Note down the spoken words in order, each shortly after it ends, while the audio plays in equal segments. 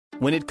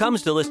When it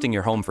comes to listing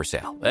your home for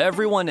sale,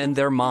 everyone and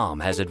their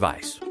mom has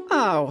advice.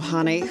 Oh,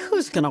 honey,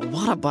 who's gonna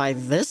want to buy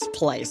this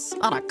place?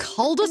 On a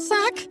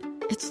cul-de-sac?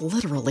 It's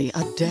literally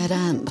a dead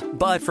end.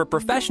 But for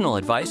professional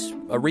advice,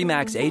 a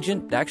RE/MAX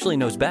agent actually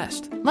knows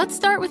best. Let's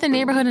start with a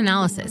neighborhood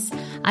analysis.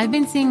 I've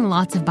been seeing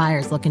lots of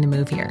buyers looking to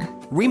move here.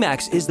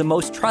 RE/MAX is the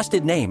most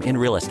trusted name in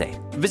real estate.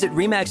 Visit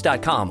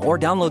RE/MAX.com or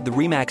download the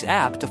RE/MAX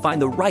app to find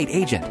the right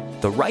agent.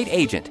 The right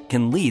agent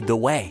can lead the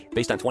way.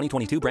 Based on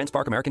 2022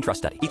 BrandSpark American Trust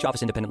Study. Each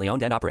office independently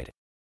owned and operated.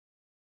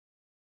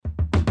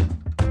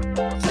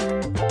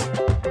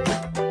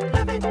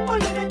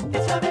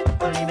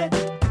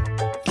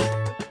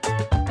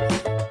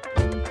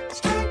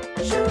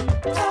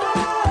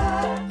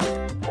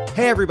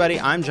 Hey everybody,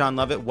 I'm John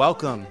Lovett.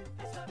 Welcome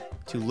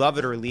to Love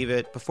It or Leave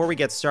It. Before we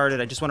get started,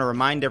 I just want to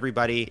remind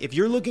everybody, if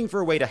you're looking for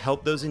a way to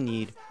help those in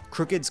need,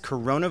 Crooked's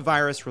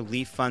Coronavirus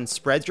Relief Fund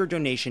spreads your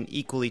donation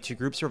equally to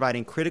groups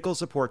providing critical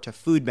support to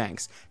food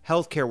banks,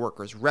 healthcare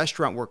workers,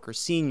 restaurant workers,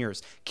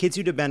 seniors, kids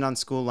who depend on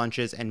school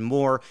lunches, and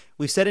more.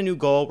 We've set a new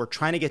goal. We're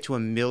trying to get to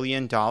 $1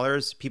 million.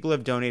 People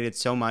have donated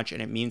so much, and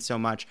it means so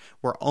much.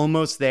 We're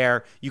almost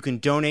there. You can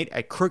donate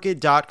at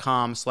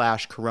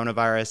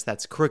crooked.com/coronavirus.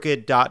 That's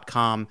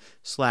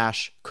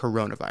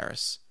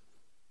crooked.com/coronavirus.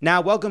 Now,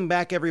 welcome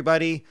back,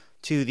 everybody,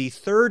 to the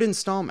third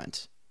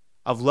installment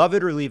of Love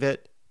It or Leave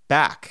It,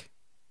 Back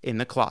in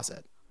the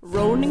Closet.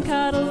 Ronan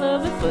caught a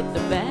lover, put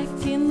the back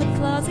in the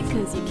closet,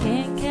 'cause you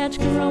can't catch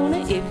corona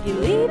if you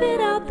leave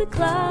it out the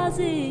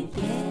closet,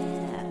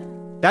 yeah.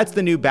 That's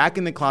the new Back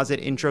in the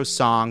Closet intro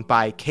song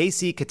by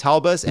Casey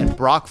Catalbus and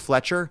Brock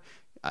Fletcher.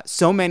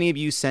 So many of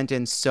you sent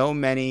in so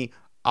many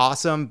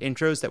awesome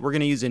intros that we're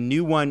going to use a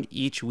new one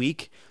each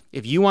week.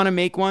 If you want to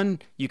make one,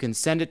 you can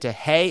send it to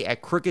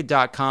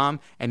hey@crooked.com,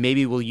 and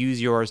maybe we'll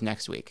use yours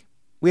next week.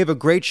 We have a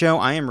great show.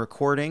 I am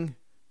recording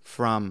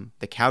from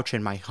the couch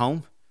in my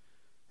home.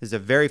 This is the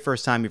very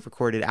first time we've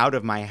recorded out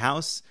of my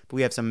house, but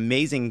we have some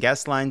amazing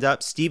guests lined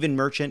up. Stephen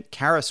Merchant,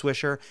 Kara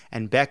Swisher,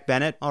 and Beck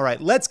Bennett. All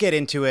right, let's get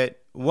into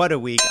it. What a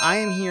week. I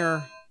am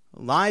here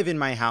live in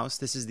my house.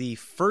 This is the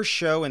first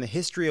show in the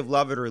history of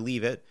Love It or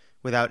Leave It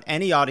without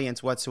any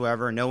audience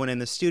whatsoever. No one in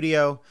the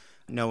studio,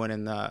 no one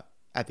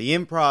at the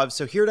Improv.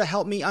 So here to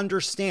help me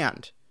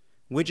understand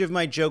which of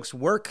my jokes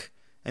work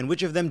and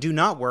which of them do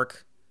not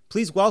work,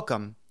 please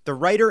welcome the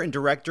writer and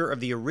director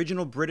of the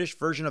original British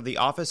version of The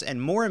Office,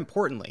 and more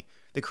importantly,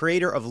 the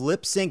creator of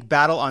Lip Sync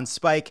Battle on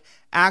Spike,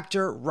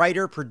 actor,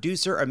 writer,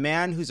 producer, a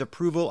man whose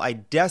approval I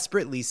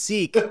desperately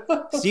seek,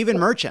 Stephen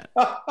Merchant.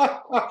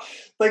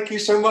 Thank you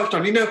so much,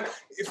 John. You know,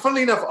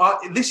 funnily enough,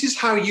 this is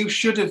how you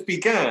should have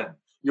began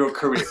your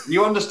career.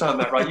 You understand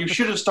that, right? You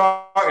should have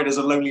started as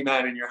a lonely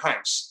man in your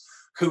house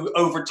who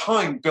over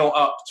time built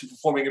up to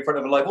performing in front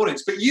of a live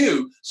audience. But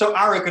you, so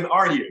arrogant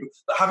are you,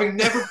 that having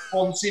never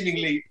performed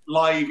seemingly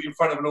live in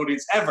front of an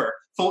audience ever,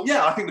 thought,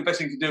 yeah, I think the best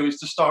thing to do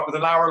is to start with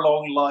an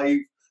hour-long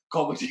live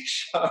comedy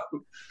show.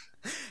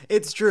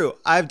 It's true.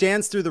 I've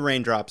danced through the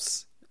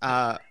raindrops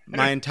my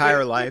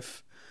entire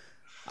life.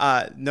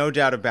 No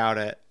doubt about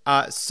it.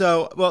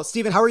 Well,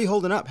 Stephen, how are you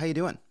holding up? How you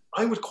doing?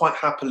 I would quite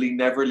happily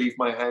never leave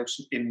my house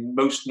in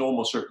most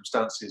normal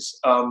circumstances.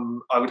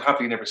 I would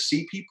happily never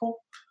see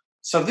people.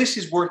 So this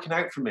is working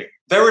out for me.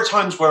 There are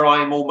times where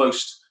I'm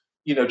almost,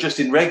 just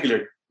in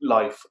regular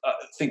life,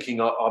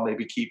 thinking I'll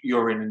maybe keep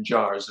urine in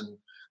jars and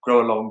grow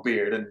a long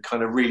beard and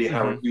kind of really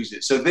how to use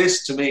it. So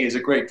this, to me, is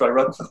a great dry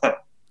run for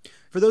that.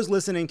 For those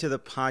listening to the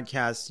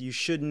podcast, you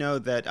should know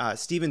that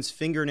Stephen's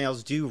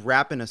fingernails do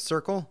wrap in a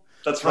circle.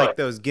 That's right. Like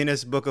those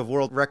Guinness Book of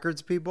World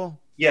Records people.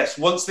 Yes,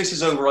 once this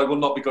is over, I will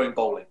not be going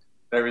bowling.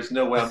 There is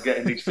no way I'm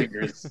getting these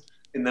fingers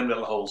in them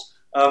little holes.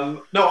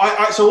 No,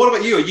 so what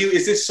about you?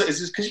 Is this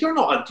because you're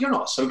not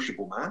a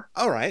sociable man?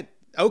 All right.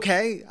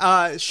 Okay.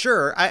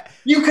 Sure.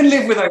 You can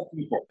live without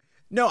people.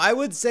 No, I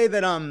would say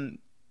that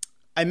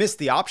I missed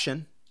the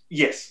option.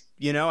 Yes.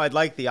 I'd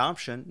like the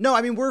option. No,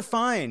 I mean, we're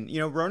fine.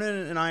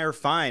 Ronan and I are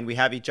fine. We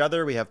have each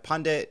other. We have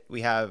Pundit.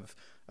 We have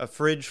a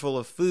fridge full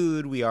of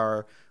food. We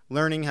are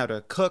learning how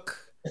to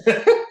cook.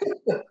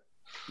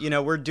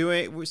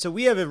 So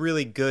we have a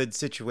really good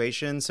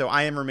situation. So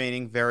I am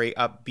remaining very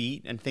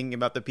upbeat and thinking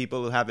about the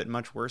people who have it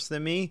much worse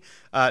than me.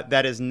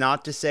 That is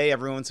not to say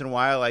every once in a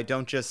while I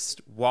don't just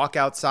walk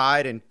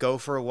outside and go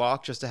for a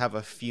walk just to have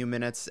a few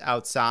minutes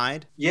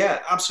outside.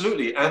 Yeah,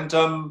 absolutely. And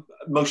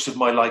most of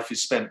my life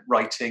is spent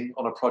writing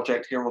on a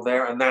project here or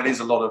there. And that is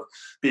a lot of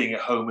being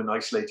at home and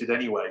isolated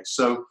anyway.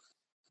 So,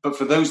 but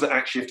for those that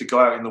actually have to go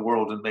out in the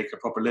world and make a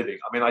proper living,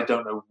 I mean, I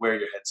don't know where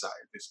your head's at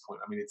this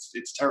point. I mean,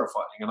 it's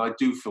terrifying, and I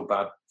do feel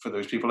bad for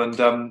those people. And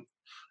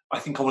I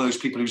think I'm one of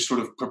those people who's sort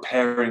of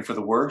preparing for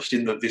the worst,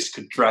 in that this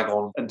could drag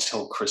on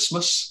until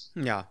Christmas.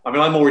 Yeah. I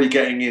mean, I'm already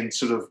getting in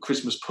sort of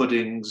Christmas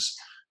puddings,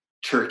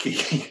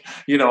 turkey.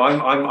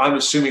 I'm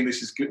assuming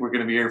we're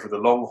going to be here for the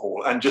long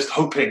haul, and just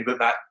hoping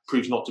that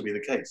proves not to be the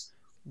case.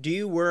 Do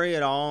you worry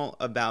at all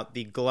about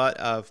the glut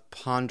of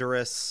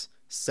ponderous,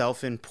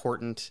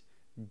 self-important,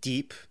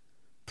 deep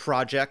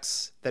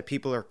projects that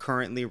people are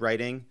currently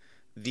writing,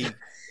 the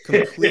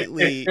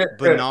completely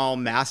banal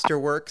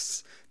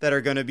masterworks that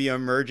are going to be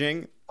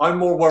emerging? I'm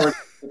more worried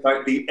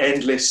about the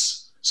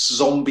endless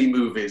zombie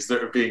movies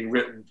that are being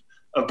written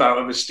about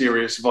a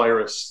mysterious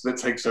virus that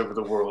takes over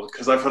the world,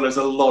 because I feel there's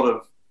a lot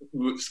of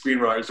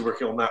screenwriters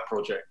working on that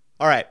project.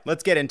 All right,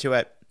 let's get into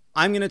it.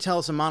 I'm going to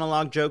tell some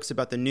monologue jokes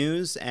about the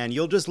news, and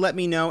you'll just let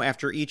me know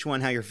after each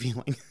one how you're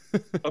feeling.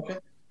 Okay.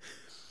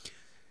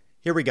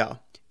 Here we go.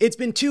 It's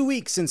been 2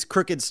 weeks since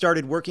Crooked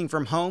started working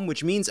from home,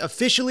 which means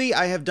officially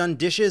I have done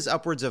dishes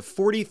upwards of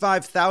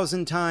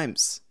 45,000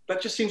 times.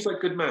 That just seems like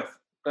good math.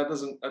 That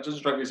doesn't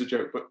strike me as a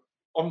joke, but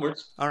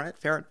onwards. All right,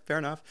 fair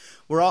enough.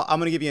 I'm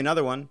going to give you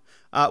another one.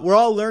 We're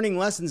all learning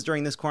lessons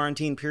during this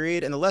quarantine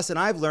period, and the lesson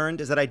I've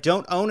learned is that I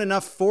don't own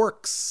enough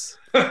forks.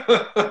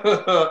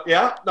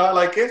 Yeah, no, I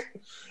like it.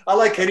 I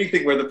like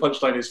anything where the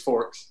punchline is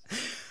forks.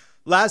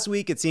 Last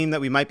week, it seemed that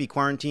we might be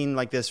quarantined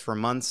like this for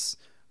months,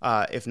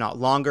 if not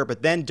longer.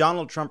 But then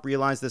Donald Trump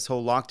realized this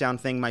whole lockdown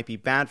thing might be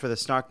bad for the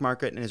stock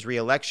market and his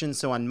re-election.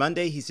 So on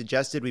Monday, he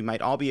suggested we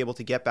might all be able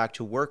to get back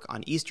to work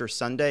on Easter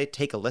Sunday.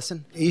 Take a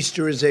listen.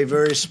 Easter is a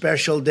very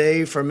special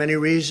day for many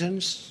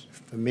reasons.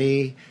 For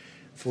me,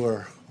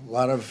 for a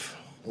lot of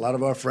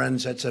our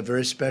friends, that's a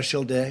very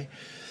special day.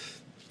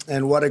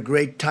 And what a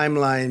great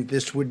timeline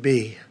this would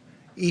be.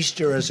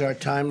 Easter as our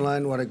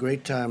timeline, what a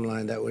great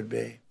timeline that would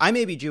be. I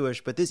may be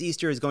Jewish, but this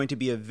Easter is going to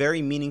be a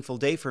very meaningful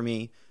day for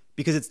me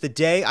because it's the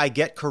day I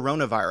get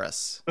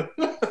coronavirus.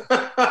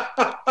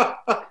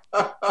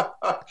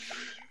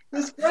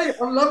 That's great.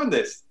 I'm loving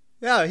this.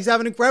 Yeah, we're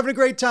having a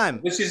great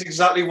time. This is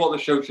exactly what the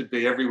show should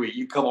be every week.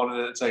 You come on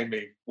and entertain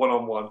me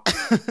one-on-one.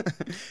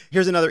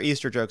 Here's another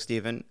Easter joke,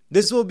 Stephen.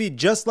 This will be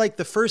just like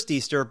the first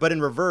Easter, but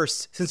in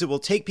reverse, since it will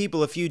take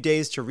people a few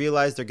days to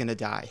realize they're going to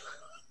die.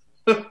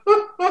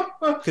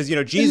 Because,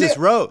 Jesus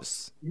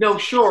rose. No,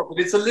 sure, but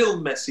it's a little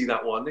messy,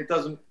 that one. It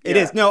doesn't... It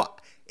is. No,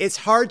 it's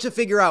hard to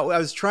figure out. I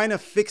was trying to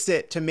fix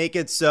it to make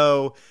it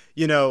so,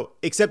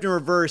 except in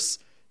reverse,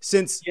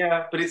 since...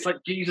 Yeah, but it's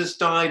like Jesus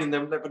died, and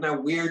then but now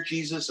we're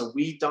Jesus, are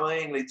we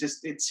dying?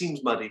 It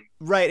seems muddy.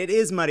 Right, it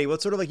is muddy. Well,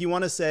 it's sort of like you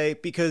want to say,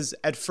 because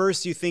at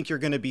first you think you're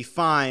going to be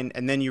fine,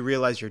 and then you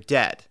realize you're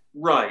dead.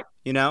 Right.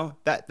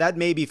 That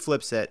maybe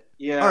flips it.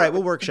 Yeah. All right,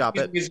 we'll workshop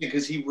it.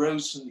 Because he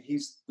rose and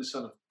he's the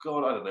son of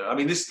God. I don't know. I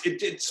mean,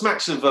 it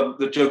smacks of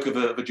the joke of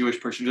a Jewish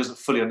person who doesn't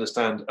fully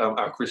understand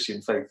our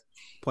Christian faith.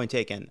 Point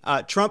taken.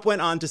 Trump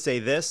went on to say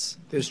this.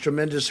 There's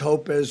tremendous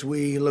hope as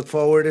we look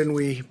forward and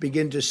we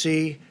begin to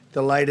see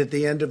the light at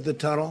the end of the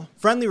tunnel.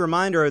 Friendly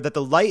reminder that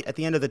the light at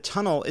the end of the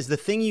tunnel is the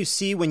thing you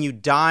see when you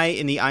die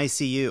in the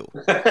ICU.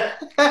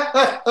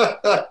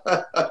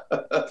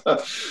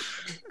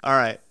 All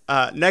right.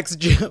 Next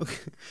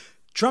joke.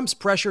 Trump's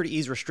pressure to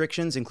ease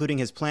restrictions, including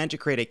his plan to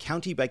create a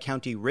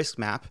county-by-county risk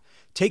map,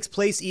 takes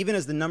place even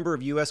as the number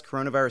of U.S.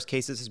 coronavirus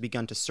cases has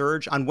begun to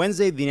surge. On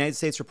Wednesday, the United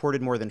States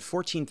reported more than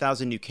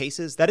 14,000 new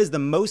cases. That is the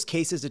most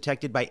cases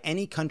detected by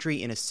any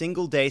country in a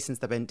single day since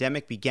the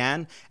pandemic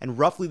began, and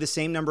roughly the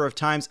same number of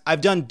times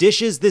I've done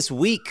dishes this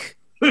week.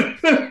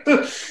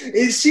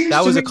 It seems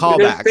that was a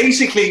callback.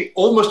 Basically,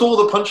 almost all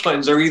the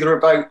punchlines are either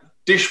about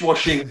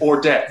dishwashing or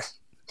death.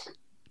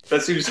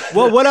 That seems.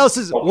 Well, what else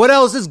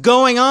is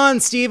going on,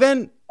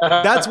 Stephen?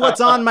 That's what's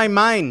on my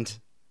mind.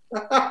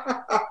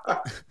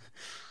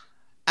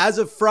 As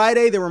of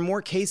Friday, there were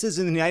more cases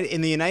in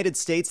the United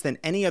States than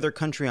any other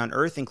country on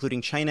Earth,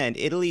 including China and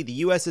Italy. The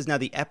U.S. is now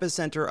the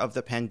epicenter of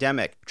the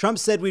pandemic. Trump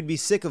said we'd be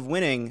sick of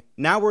winning.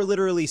 Now we're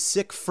literally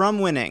sick from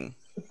winning.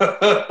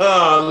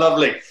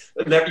 Lovely.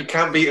 You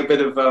can't beat a bit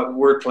of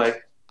wordplay.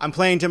 I'm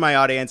playing to my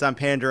audience. I'm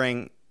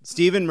pandering.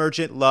 Stephen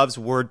Merchant loves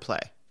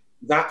wordplay.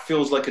 That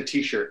feels like a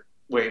T-shirt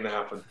waiting to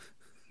happen.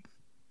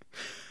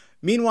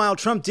 Meanwhile,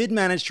 Trump did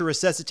manage to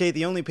resuscitate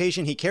the only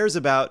patient he cares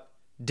about,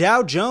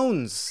 Dow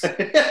Jones.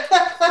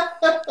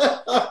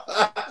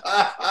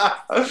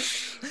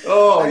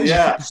 Oh,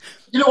 yeah.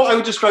 You know what I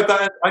would describe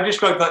that as? I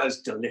describe that as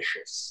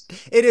delicious.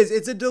 It is.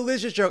 It's a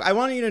delicious joke. I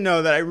want you to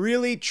know that I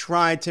really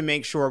tried to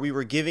make sure we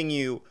were giving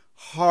you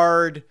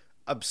hard,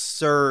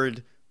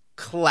 absurd,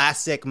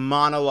 classic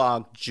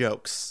monologue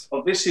jokes.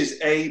 Oh, this is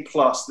A+.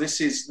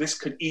 This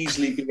could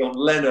easily be on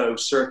Leno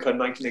circa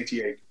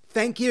 1988.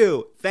 Thank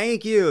you.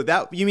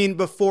 That you mean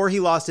before he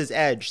lost his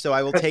edge, so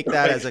I will take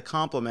that as a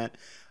compliment.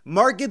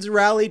 Markets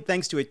rallied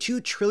thanks to a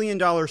 $2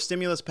 trillion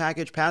stimulus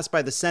package passed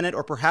by the Senate,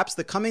 or perhaps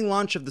the coming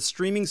launch of the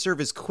streaming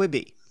service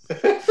Quibi.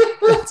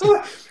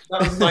 That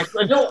was nice.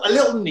 A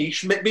little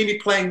niche, maybe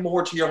playing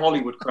more to your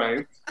Hollywood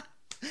crowd.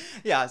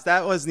 Yes,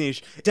 that was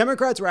niche.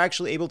 Democrats were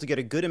actually able to get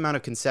a good amount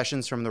of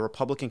concessions from the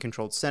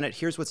Republican-controlled Senate.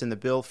 Here's what's in the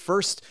bill.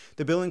 First,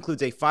 the bill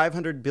includes a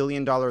 $500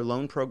 billion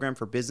loan program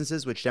for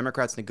businesses, which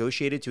Democrats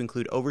negotiated to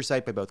include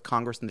oversight by both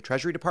Congress and the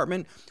Treasury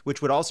Department,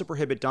 which would also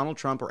prohibit Donald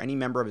Trump or any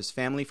member of his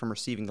family from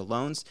receiving the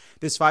loans.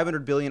 This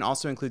 $500 billion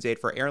also includes aid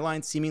for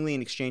airlines, seemingly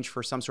in exchange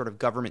for some sort of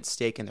government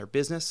stake in their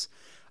business.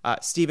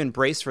 Stephen,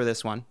 brace for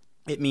this one.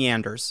 It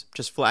meanders.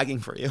 Just flagging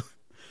for you.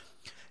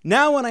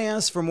 Now, when I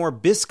ask for more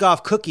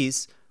Biscoff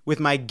cookies, with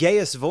my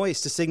gayest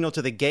voice to signal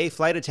to the gay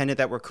flight attendant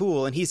that we're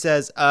cool. And he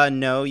says,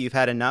 no, you've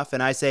had enough.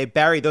 And I say,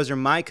 Barry, those are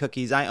my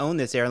cookies. I own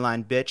this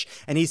airline, bitch.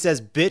 And he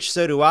says, bitch,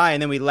 so do I.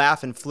 And then we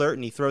laugh and flirt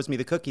and he throws me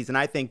the cookies. And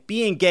I think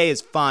being gay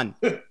is fun.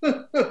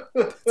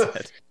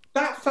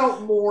 That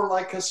felt more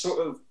like a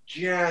sort of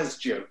jazz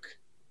joke.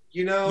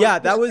 You know, yeah,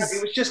 it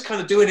was just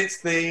kind of doing its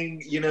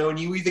thing, you know, and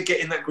you either get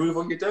in that groove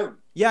or you don't.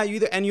 Yeah,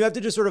 you have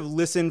to just sort of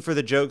listen for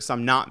the jokes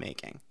I'm not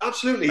making.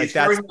 Absolutely, like it's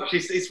very much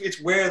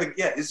it's where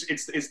it's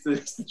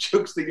the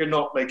jokes that you're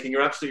not making.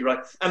 You're absolutely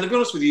right. And to be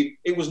honest with you,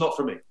 it was not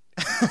for me.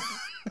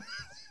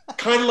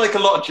 Kind of like a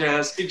lot of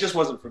jazz, it just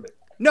wasn't for me.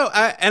 No,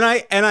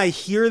 I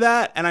hear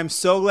that, and I'm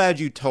so glad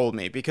you told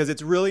me, because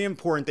it's really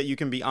important that you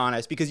can be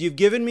honest, because you've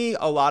given me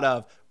a lot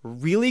of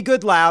really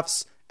good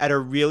laughs at a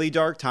really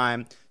dark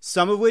time,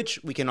 some of which,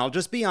 we can all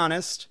just be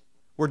honest,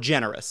 were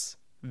generous.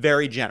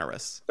 Very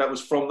generous. That was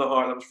from the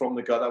heart, that was from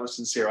the gut, that was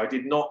sincere. I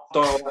did not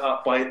dial that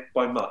up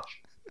by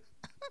much.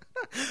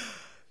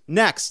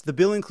 Next, the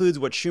bill includes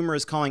what Schumer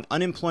is calling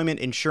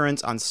unemployment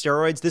insurance on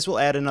steroids. This will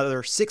add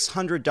another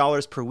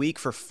 $600 per week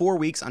for 4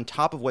 weeks on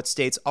top of what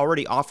states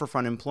already offer for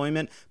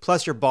unemployment,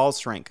 plus your balls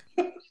shrink.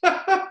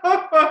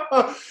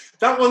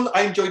 That one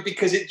I enjoyed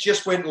because it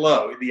just went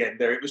low at the end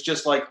there. It was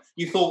just like,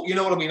 you thought, you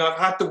know what I mean? I've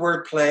had the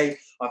wordplay.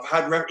 I've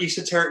had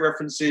esoteric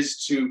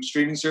references to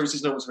streaming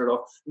services no one's heard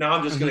of. Now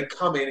I'm just going to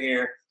come in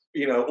here,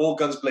 you know, all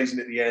guns blazing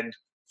at the end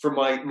for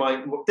my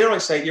dare I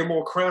say, your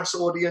more crass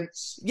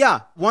audience. Yeah,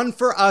 one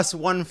for us,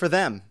 one for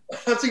them.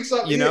 That's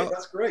exactly it.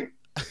 That's great.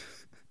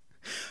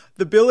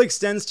 The bill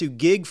extends to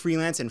gig,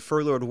 freelance, and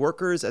furloughed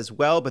workers as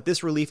well, but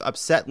this relief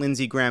upset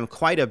Lindsey Graham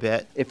quite a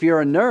bit. If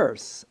you're a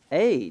nurse,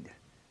 aide,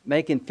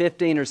 making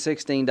 $15 or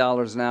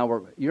 $16 an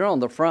hour, you're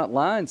on the front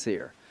lines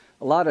here.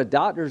 A lot of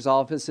doctors'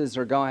 offices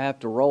are going to have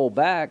to roll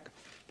back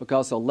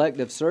because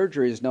elective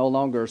surgery is no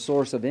longer a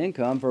source of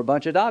income for a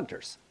bunch of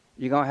doctors.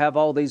 You're going to have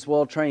all these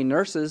well-trained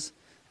nurses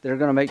that are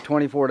going to make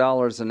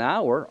 $24 an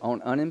hour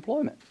on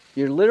unemployment.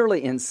 You're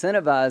literally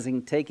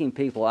incentivizing taking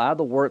people out of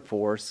the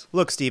workforce.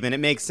 Look, Stephen, it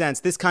makes sense.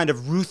 This kind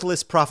of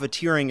ruthless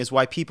profiteering is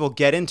why people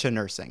get into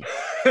nursing.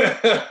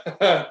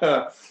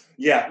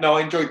 Yeah, no,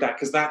 I enjoyed that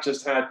because that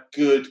just had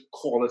good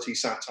quality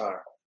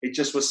satire. It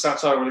just was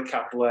satire with a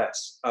capital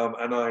S,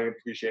 and I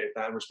appreciated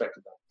that and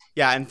respected that.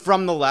 Yeah, and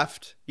from the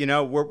left, you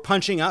know, we're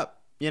punching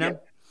up, you know? Yeah.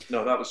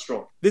 No, that was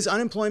strong. This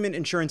unemployment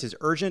insurance is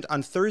urgent.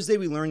 On Thursday,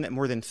 we learned that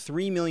more than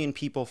 3 million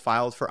people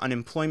filed for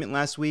unemployment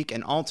last week,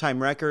 an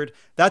all-time record.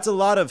 That's a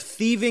lot of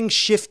thieving,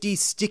 shifty,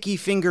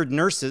 sticky-fingered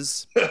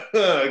nurses.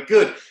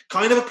 Good.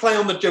 Kind of a play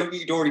on the joke that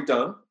you'd already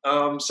done.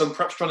 So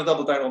perhaps trying to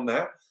double down on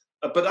that.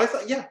 But I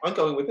thought, yeah, I'm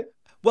going with it.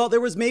 Well,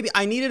 there was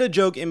I needed a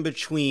joke in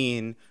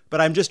between,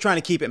 but I'm just trying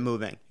to keep it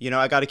moving. You know,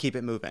 I got to keep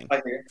it moving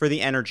for the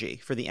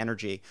energy.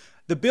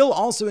 The bill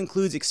also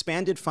includes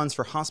expanded funds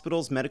for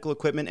hospitals, medical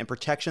equipment, and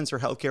protections for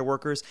healthcare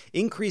workers,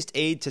 increased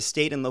aid to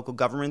state and local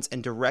governments,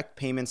 and direct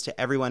payments to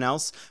everyone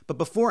else. But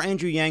before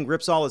Andrew Yang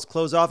rips all his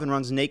clothes off and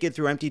runs naked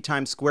through empty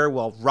Times Square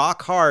while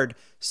rock hard,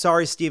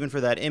 sorry, Stephen, for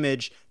that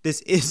image,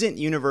 this isn't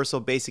universal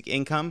basic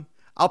income.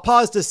 I'll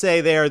pause to say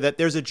there that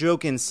there's a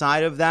joke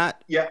inside of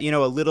that. Yeah. You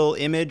know, a little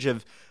image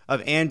of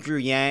Andrew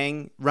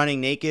Yang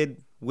running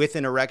naked with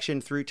an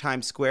erection through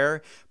Times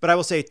Square. But I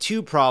will say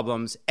 2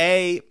 problems.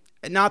 A,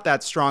 not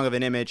that strong of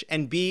an image.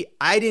 And B,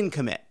 I didn't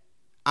commit.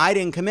 I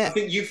think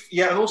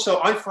and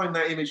also I find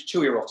that image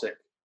too erotic.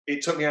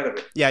 It took me out of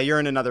it. Yeah, you're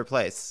in another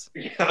place.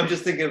 Yeah, I'm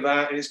just thinking of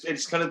that, and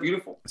it's kind of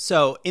beautiful.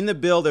 So in the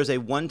bill, there's a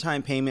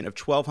one-time payment of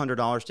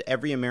 $1,200 to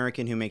every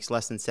American who makes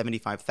less than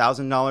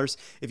 $75,000.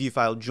 If you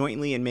file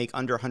jointly and make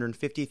under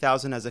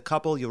 $150,000 as a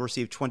couple, you'll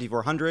receive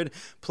 $2,400.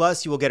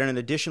 Plus, you will get an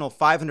additional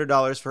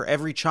 $500 for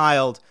every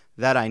child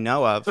that I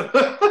know of.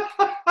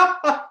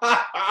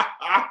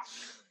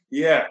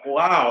 Yeah,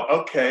 wow,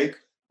 okay.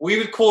 We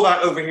would call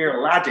that over here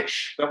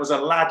laddish. That was a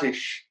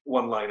laddish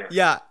one-liner.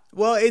 Yeah.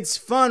 Well, it's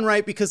fun,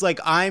 right? Because, like,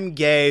 I'm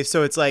gay,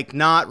 so it's, like,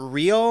 not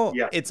real.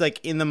 Yeah. It's, like,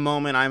 in the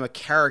moment, I'm a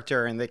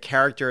character, and the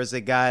character is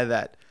a guy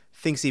that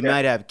thinks he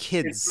might have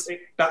kids.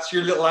 That's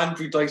your little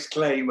Andrew Dice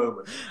Clay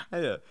moment. I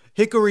know.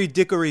 Hickory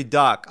dickory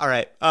dock. All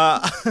right.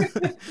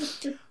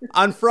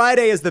 On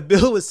Friday, as the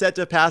bill was set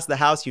to pass the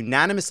House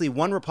unanimously,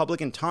 one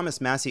Republican,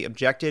 Thomas Massie,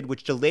 objected,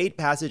 which delayed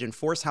passage and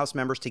forced House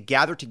members to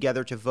gather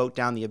together to vote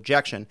down the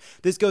objection.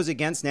 This goes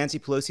against Nancy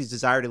Pelosi's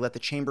desire to let the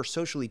chamber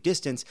socially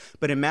distance,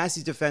 but in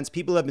Massie's defense,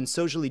 people have been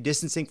socially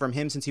distancing from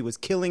him since he was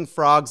killing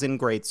frogs in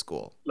grade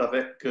school. Love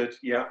it. Good.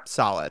 Yeah.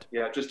 Solid.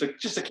 Yeah, just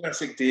a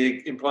classic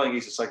dig implying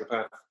he's a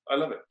psychopath. I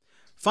love it.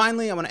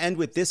 Finally, I want to end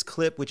with this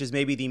clip, which is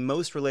maybe the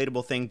most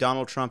relatable thing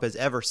Donald Trump has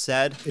ever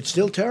said. It's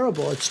still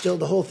terrible. It's still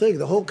the whole thing.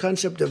 The whole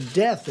concept of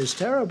death is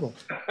terrible.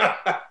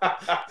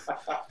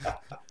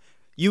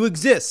 You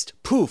exist.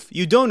 Poof,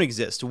 you don't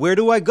exist. Where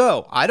do I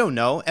go? I don't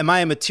know. Am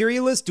I a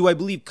materialist? Do I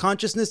believe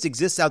consciousness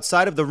exists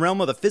outside of the realm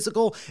of the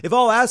physical? If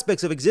all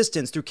aspects of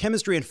existence through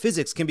chemistry and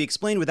physics can be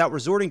explained without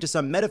resorting to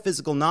some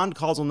metaphysical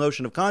non-causal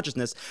notion of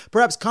consciousness,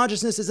 perhaps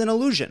consciousness is an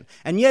illusion.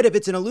 And yet, if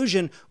it's an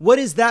illusion, what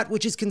is that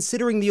which is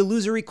considering the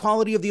illusory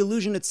quality of the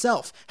illusion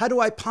itself? How do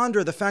I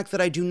ponder the fact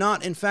that I do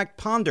not, in fact,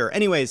 ponder?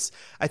 Anyways,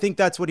 I think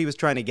that's what he was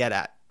trying to get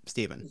at.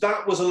 Stephen.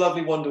 That was a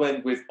lovely one to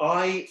end with.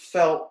 I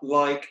felt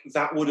like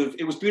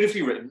it was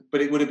beautifully written,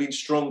 but it would have been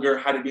stronger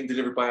had it been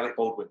delivered by Alec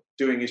Baldwin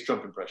doing his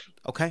Trump impression.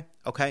 Okay.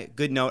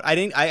 Good note.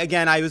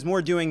 I was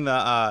more doing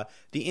the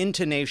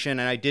intonation,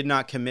 and I did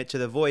not commit to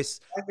the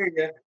voice. I hear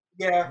you.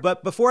 Yeah.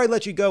 But before I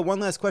let you go, one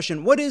last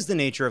question. What is the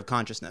nature of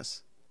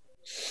consciousness?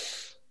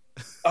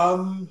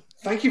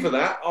 Thank you for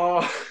that.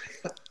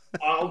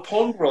 I'll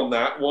ponder on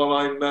that while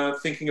I'm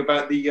thinking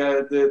about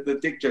the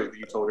dick joke that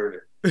you told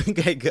earlier.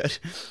 Okay, good.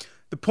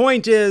 The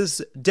point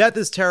is, death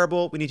is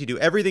terrible. We need to do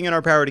everything in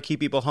our power to keep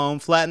people home,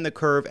 flatten the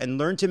curve, and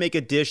learn to make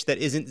a dish that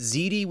isn't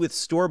ziti with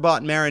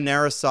store-bought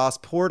marinara sauce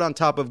poured on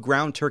top of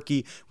ground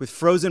turkey with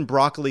frozen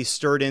broccoli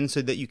stirred in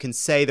so that you can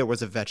say there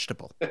was a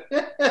vegetable.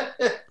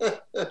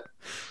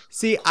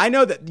 See, I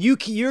know that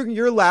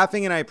you're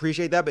laughing, and I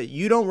appreciate that, but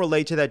you don't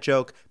relate to that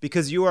joke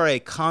because you are a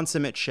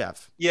consummate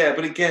chef. Yeah,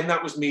 but again,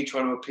 that was me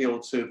trying to appeal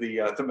to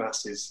the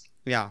masses.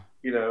 Yeah.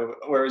 You know,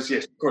 whereas,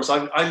 yes, of course,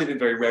 I live in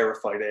very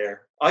rarefied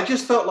air. I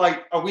just felt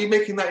like, are we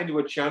making that into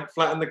a chant,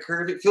 flatten the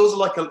curve? It feels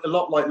like a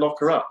lot like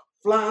lock her up.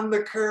 Flatten the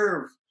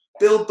curve,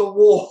 build the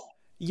wall.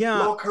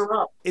 Yeah. Lock her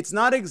up. It's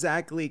not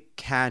exactly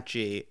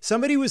catchy.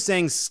 Somebody was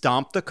saying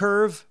stomp the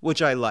curve,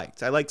 which I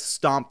liked. I liked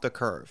stomp the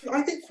curve.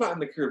 I think flatten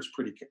the curve's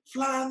pretty good.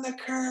 Flatten the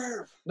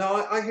curve.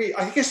 No, I hear you.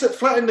 I guess that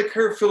flatten the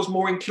curve feels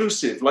more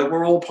inclusive, like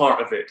we're all part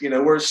of it, you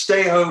know, whereas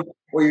stay home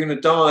or you're going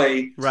to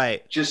die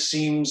right. just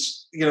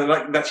seems, you know,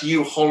 like that's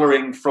you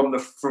hollering from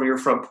your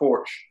front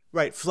porch.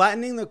 Right.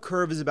 Flattening the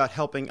curve is about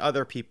helping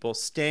other people.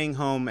 Staying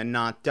home and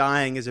not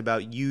dying is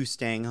about you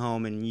staying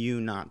home and you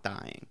not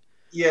dying.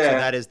 Yeah. So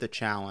that is the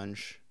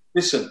challenge.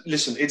 Listen,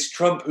 it's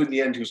Trump who in the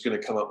end who's going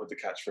to come up with the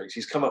catchphrase.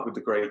 He's come up with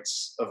the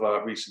greats of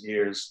recent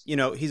years. You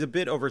know, he's a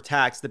bit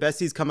overtaxed. The best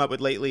he's come up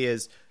with lately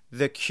is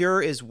the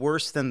cure is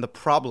worse than the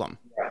problem.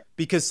 Yeah.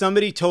 Because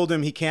somebody told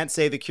him he can't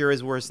say the cure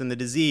is worse than the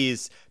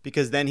disease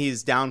because then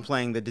he's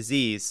downplaying the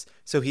disease.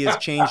 So he has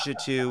changed it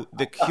to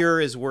the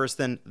cure is worse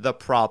than the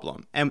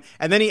problem. And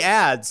then he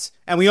adds,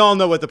 and we all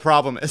know what the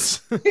problem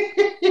is.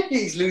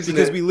 He's losing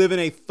because it. we live in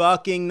a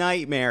fucking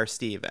nightmare,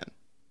 Stephen.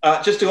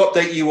 Just to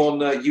update you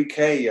on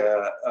UK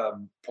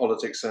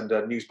politics and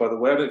news, by the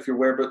way, I don't know if you're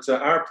aware, but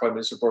our Prime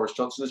Minister Boris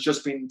Johnson has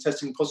just been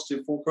testing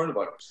positive for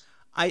coronavirus.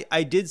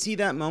 I did see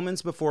that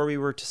moments before we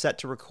were set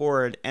to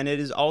record, and it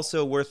is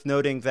also worth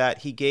noting that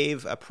he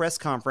gave a press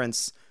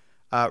conference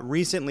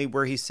recently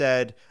where he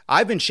said,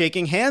 I've been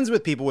shaking hands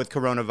with people with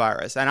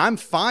coronavirus, and I'm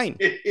fine.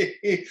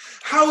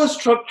 How is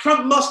Trump?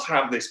 Trump must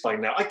have this by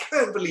now. I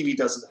can't believe he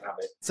doesn't have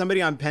it.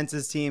 Somebody on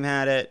Pence's team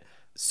had it.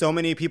 So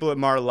many people at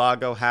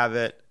Mar-a-Lago have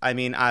it. I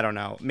mean, I don't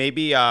know.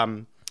 Maybe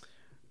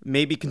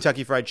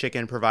Kentucky Fried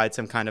Chicken provides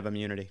some kind of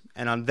immunity.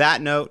 And on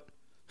that note,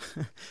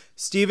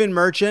 Stephen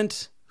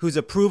Merchant, whose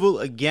approval,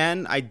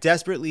 again, I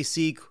desperately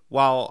seek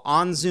while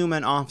on Zoom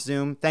and off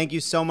Zoom. Thank you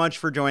so much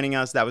for joining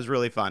us. That was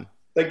really fun.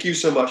 Thank you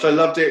so much. I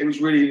loved it. It was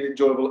really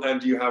enjoyable.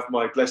 And you have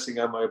my blessing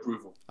and my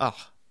approval. Oh,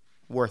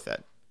 worth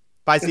it.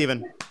 Bye,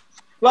 Stephen.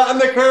 Flatten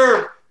the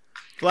curve.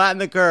 Flatten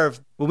the curve.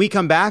 When we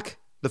come back,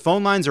 the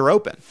phone lines are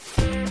open.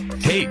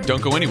 Hey,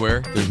 don't go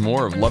anywhere. There's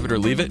more of Love It or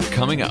Leave It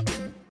coming up.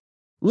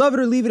 Love It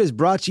or Leave It is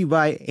brought to you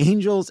by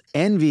Angels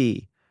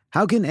Envy.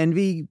 How can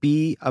envy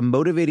be a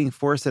motivating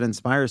force that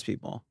inspires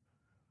people?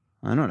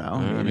 I don't know.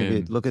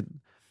 Maybe look at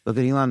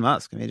Elon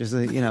Musk. I mean, just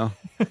and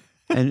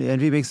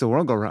envy makes the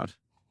world go round.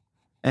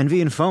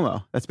 Envy and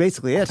FOMO. That's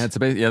basically it. That's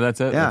it. Yeah,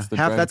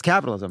 that's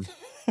capitalism.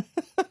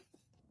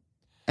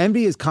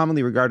 Envy is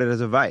commonly regarded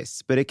as a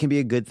vice, but it can be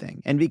a good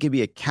thing. Envy can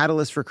be a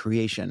catalyst for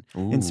creation,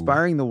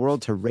 inspiring the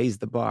world to raise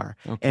the bar.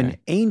 Okay. And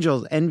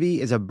Angel's Envy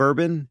is a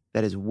bourbon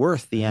that is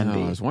worth the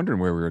envy. I was wondering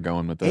where we were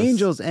going with this.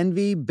 Angel's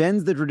Envy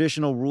bends the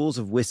traditional rules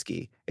of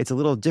whiskey. It's a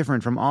little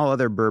different from all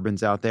other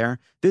bourbons out there.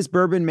 This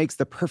bourbon makes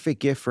the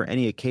perfect gift for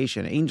any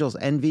occasion. Angel's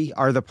Envy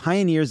are the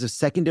pioneers of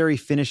secondary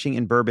finishing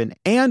in bourbon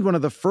and one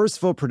of the first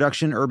full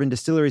production urban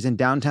distilleries in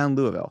downtown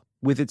Louisville.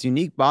 With its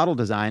unique bottle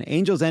design,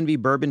 Angel's Envy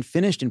bourbon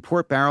finished in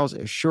port barrels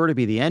is sure to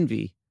be the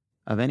envy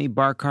of any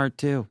bar cart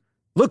too.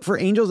 Look for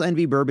Angel's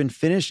Envy bourbon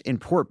finished in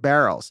port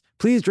barrels.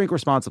 Please drink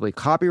responsibly.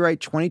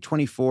 Copyright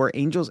 2024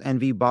 Angel's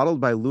Envy, bottled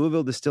by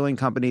Louisville Distilling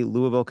Company,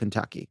 Louisville,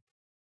 Kentucky.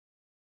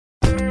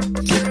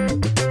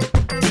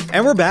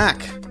 And we're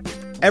back.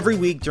 Every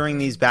week during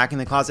these Back in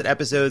the Closet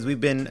episodes,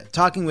 we've been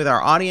talking with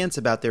our audience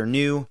about their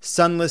new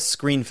sunless,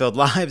 screen-filled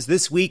lives.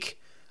 This week,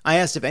 I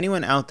asked if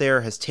anyone out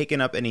there has taken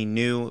up any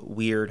new,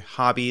 weird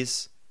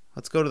hobbies.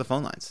 Let's go to the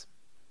phone lines.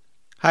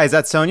 Hi, is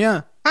that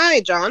Sonia?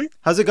 Hi, John.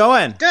 How's it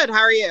going? Good, how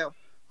are you?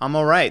 I'm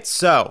all right.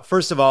 So,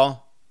 first of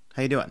all,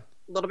 how you doing?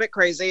 A little bit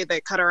crazy.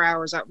 They cut our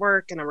hours at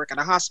work, and I work at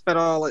a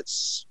hospital.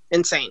 It's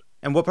insane.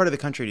 And what part of the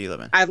country do you live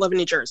in? I live in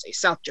New Jersey,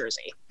 South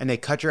Jersey. And they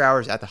cut your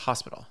hours at the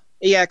hospital?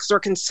 Yeah, because we're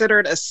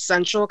considered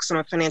essential because I'm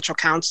a financial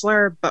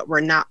counselor, but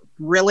we're not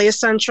really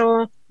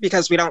essential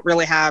because we don't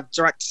really have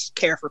direct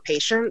care for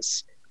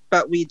patients.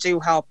 But we do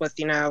help with,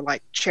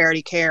 like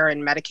charity care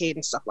and Medicaid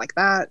and stuff like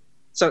that.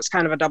 So it's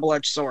kind of a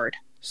double-edged sword.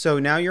 So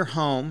now you're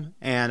home,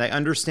 and I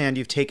understand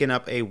you've taken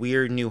up a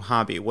weird new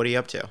hobby. What are you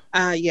up to?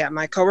 Yeah,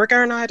 my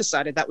coworker and I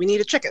decided that we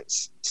needed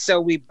chickens. So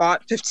we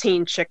bought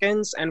 15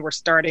 chickens, and we're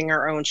starting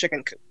our own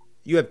chicken coop.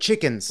 You have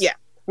chickens? Yeah.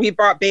 We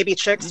brought baby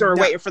chicks, so we're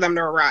waiting for them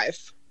to arrive.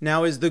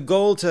 Now, is the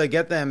goal to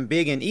get them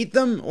big and eat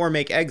them or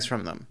make eggs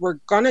from them? We're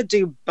going to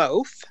do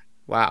both.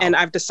 Wow. And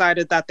I've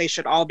decided that they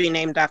should all be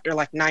named after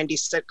like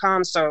 90s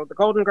sitcoms. So the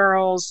Golden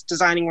Girls,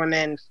 Designing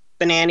Women,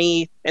 The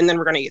Nanny, and then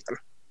we're going to eat them.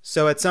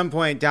 So at some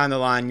point down the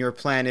line, your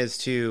plan is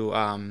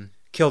to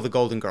kill the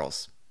Golden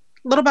Girls?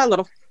 Little by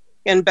little.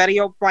 And Betty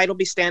White will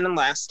be standing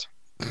last.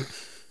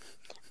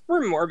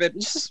 We're morbid.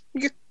 Just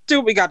do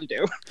what we got to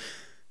do.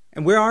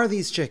 And where are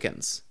these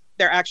chickens?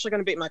 They're actually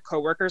going to be at my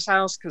coworker's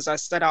house because I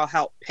said I'll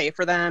help pay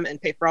for them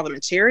and pay for all the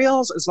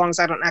materials as long as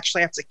I don't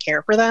actually have to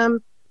care for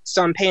them.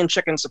 So I'm paying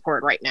chicken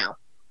support right now.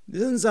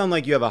 This doesn't sound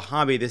like you have a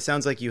hobby. This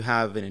sounds like you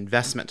have an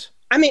investment.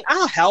 I mean,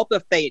 I'll help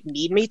if they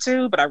need me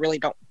to, but I really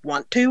don't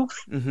want to.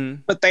 Mm-hmm.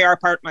 But they are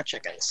part of my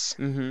chickens.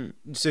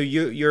 Mm-hmm. So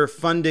you're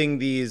funding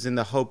these in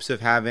the hopes of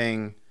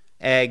having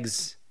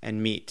eggs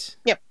and meat.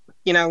 Yep.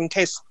 In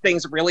case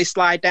things really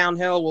slide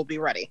downhill, we'll be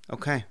ready.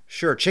 Okay.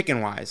 Sure.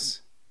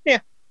 Chicken-wise. Yeah.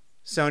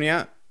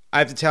 Sonia, I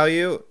have to tell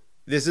you,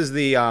 this is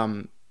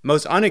the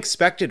most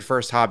unexpected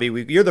first hobby.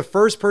 You're the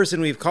first person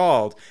we've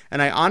called,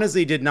 and I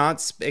honestly did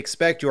not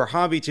expect your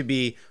hobby to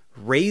be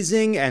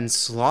raising and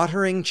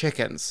slaughtering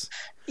chickens.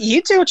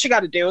 You do what you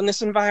got to do in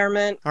this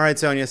environment. All right,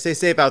 Sonia, stay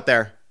safe out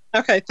there.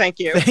 Okay, thank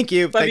you. Thank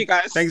you. Love you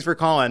guys. Thanks for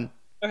calling.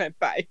 Okay,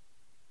 bye.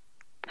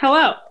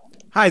 Hello.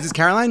 Hi, is this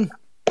Caroline?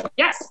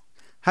 Yes.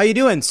 How you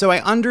doing? So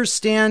I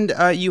understand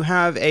you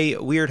have a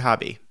weird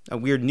hobby, a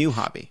weird new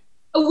hobby.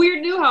 A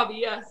weird new hobby,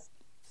 yes.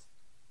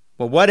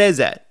 Well, what is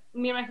it?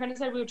 Me and my friend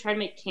decided we would try to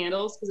make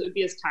candles because it would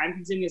be as time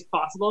consuming as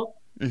possible.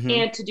 Mm-hmm.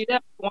 And to do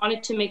that, we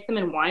wanted to make them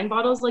in wine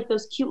bottles, like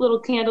those cute little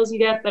candles you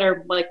get that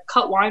are like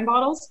cut wine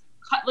bottles.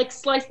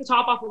 Slice the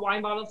top off a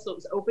wine bottle so it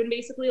was open,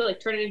 basically, like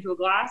turn it into a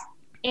glass.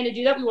 And to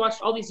do that, we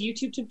watched all these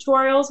YouTube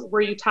tutorials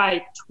where you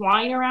tie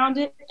twine around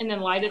it and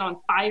then light it on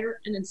fire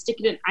and then stick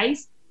it in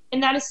ice.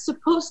 And that is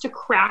supposed to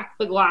crack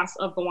the glass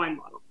of the wine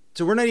bottle.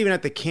 So we're not even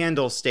at the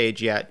candle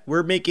stage yet.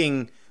 We're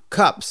making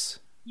cups.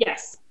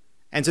 Yes.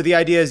 And so the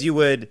idea is you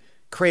would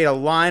create a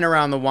line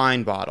around the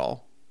wine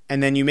bottle,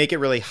 and then you make it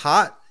really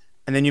hot,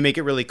 and then you make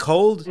it really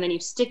cold. And then you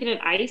stick it in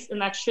ice,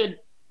 and that should,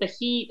 the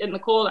heat and the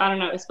cold, I don't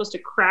know, is supposed to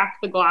crack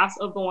the glass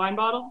of the wine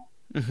bottle.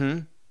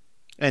 Mm-hmm.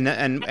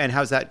 And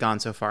how's that gone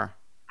so far?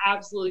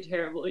 Absolutely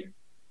terribly.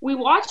 We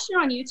watched it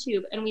on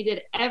YouTube, and we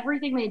did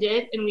everything they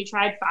did, and we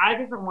tried 5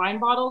 different wine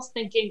bottles,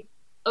 thinking,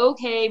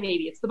 okay,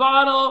 maybe it's the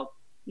bottle.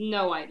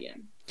 No idea.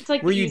 It's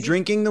like, were you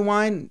drinking the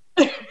wine?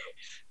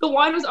 The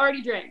wine was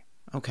already drank.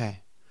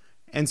 Okay.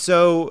 And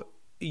so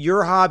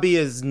your hobby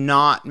is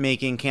not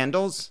making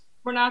candles?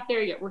 We're not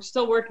there yet. We're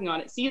still working on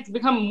it. See, it's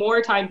become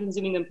more time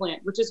consuming than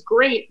planned, which is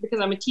great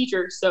because I'm a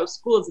teacher, so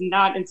school is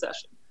not in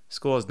session.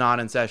 School is not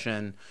in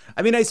session.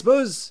 I mean, I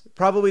suppose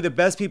probably the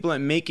best people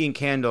at making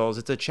candles,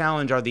 it's a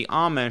challenge, are the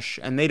Amish,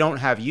 and they don't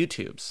have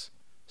YouTubes.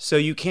 So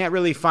you can't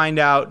really find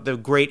out the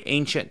great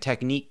ancient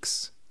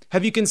techniques.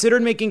 Have you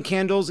considered making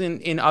candles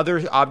in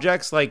other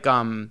objects like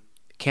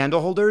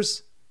candle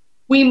holders?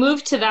 We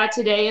moved to that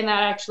today, and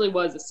that actually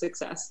was a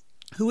success.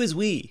 Who is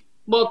we?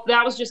 Well,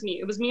 that was just me.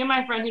 It was me and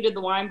my friend who did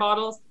the wine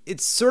bottles.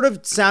 It's sort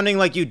of sounding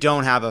like you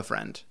don't have a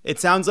friend. It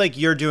sounds like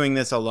you're doing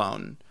this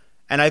alone.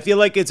 And I feel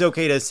like it's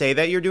okay to say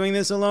that you're doing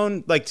this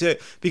alone,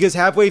 because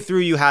halfway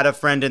through you had a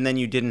friend and then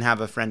you didn't have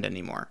a friend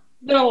anymore.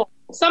 No,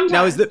 sometimes.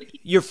 Now,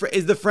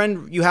 is the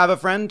friend, you have a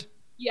friend?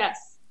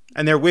 Yes.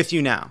 And they're with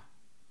you now?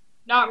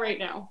 Not right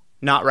now.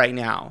 Not right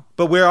now.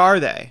 But where are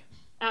they?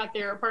 At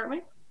their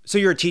apartment. So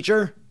you're a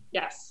teacher?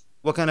 Yes.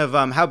 What kind of,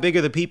 how big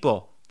are the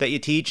people that you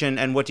teach,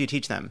 and what do you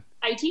teach them?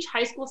 I teach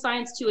high school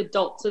science to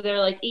adults, so they're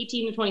like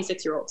 18 to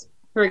 26-year-olds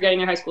who are getting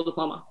their high school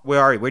diploma. Where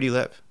are you? Where do you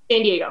live?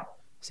 San Diego.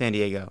 San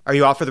Diego. Are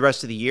you off for the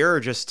rest of the year or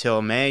just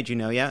till May? Do you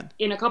know yet?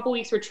 In a couple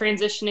weeks, we're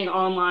transitioning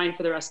online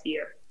for the rest of the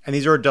year. And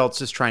these are adults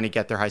just trying to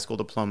get their high school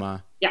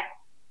diploma. Yeah.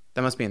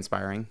 That must be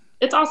inspiring.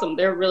 It's awesome.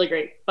 They're really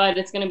great, but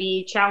it's going to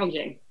be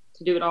challenging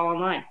to do it all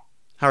online.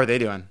 How are they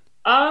doing?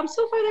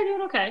 So far they're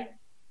doing okay.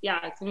 Yeah,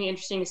 it's going to be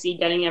interesting to see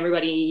getting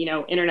everybody,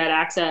 internet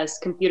access,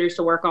 computers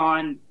to work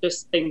on,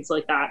 just things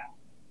like that.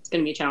 It's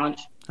going to be a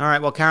challenge. All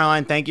right. Well,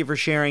 Caroline, thank you for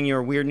sharing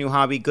your weird new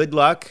hobby. Good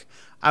luck.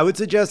 I would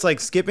suggest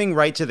skipping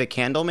right to the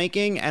candle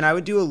making, and I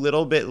would do a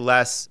little bit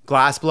less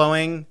glass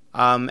blowing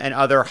and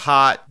other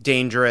hot,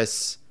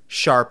 dangerous,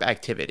 sharp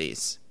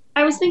activities.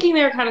 I was thinking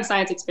they were kind of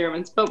science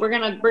experiments, but we're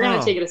gonna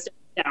take it a step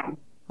down.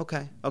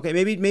 Okay.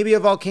 Maybe a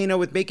volcano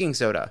with baking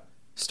soda.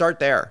 Start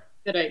there.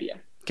 Good idea.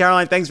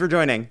 Caroline, thanks for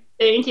joining.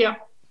 Thank you.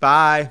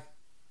 Bye.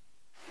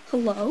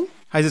 Hello?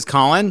 Hi, is this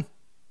Colin?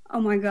 Oh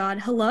my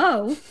God,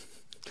 hello.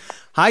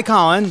 Hi,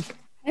 Colin.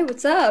 Hey,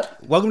 what's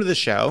up? Welcome to the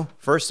show,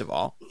 first of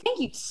all.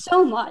 Thank you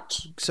so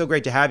much. So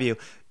great to have you.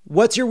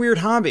 What's your weird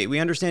hobby? We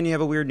understand you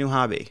have a weird new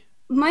hobby.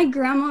 My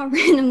grandma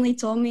randomly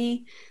told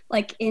me,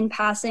 like in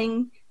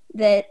passing,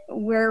 that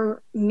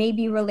we're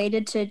maybe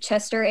related to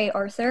Chester A.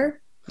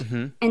 Arthur.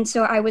 Mm-hmm. And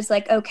so I was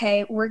like,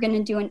 okay, we're going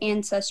to do an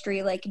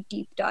ancestry, like,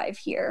 deep dive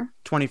here.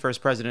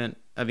 21st president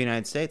of the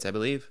United States, I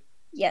believe.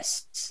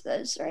 Yes, that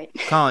is right.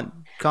 Colin,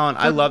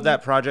 I love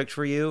that project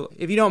for you.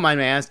 If you don't mind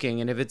me asking,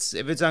 and if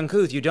it's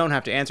uncouth, you don't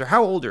have to answer.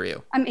 How old are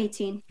you? I'm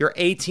 18. You're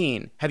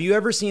 18. Have you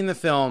ever seen the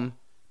film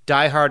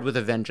Die Hard with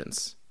a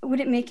Vengeance? Would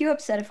it make you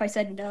upset if I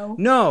said no?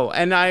 No,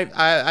 and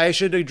I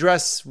should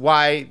address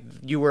why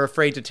you were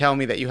afraid to tell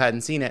me that you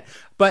hadn't seen it.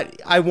 But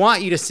I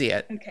want you to see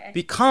it. Okay.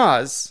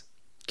 Because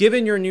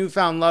given your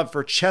newfound love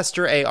for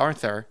Chester A.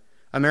 Arthur,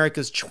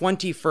 America's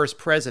 21st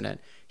president,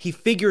 he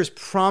figures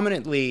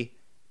prominently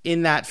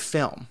in that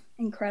film.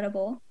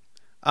 Incredible.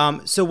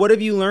 So what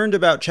have you learned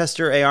about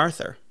Chester A.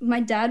 Arthur? My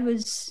dad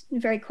was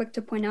very quick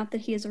to point out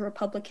that he is a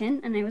Republican,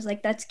 and I was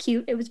like, that's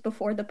cute. It was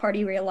before the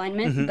party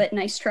realignment, but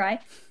nice try.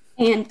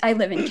 And I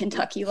live in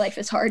Kentucky. Life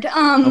is hard.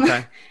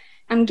 Okay.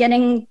 I'm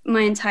getting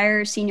my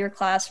entire senior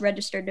class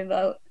registered to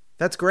vote.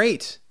 That's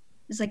great.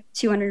 It's like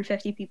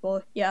 250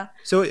 people. Yeah.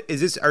 So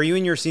are you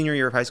in your senior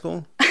year of high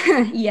school?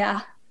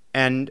 Yeah.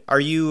 And are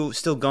you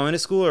still going to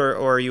school or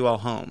are you all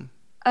home?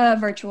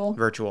 Virtual.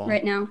 Virtual.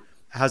 Right now.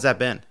 How's that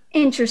been?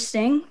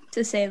 Interesting,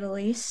 to say the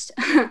least.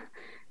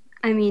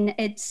 I mean,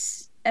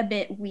 it's a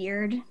bit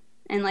weird,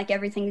 and like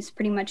everything's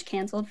pretty much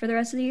canceled for the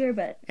rest of the year,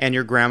 but... And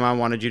your grandma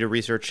wanted you to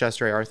research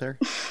Chester A. Arthur?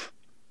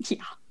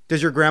 Yeah.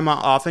 Does your grandma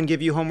often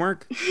give you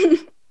homework?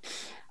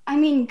 I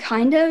mean,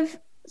 kind of.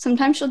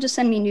 Sometimes she'll just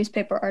send me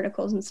newspaper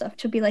articles and stuff.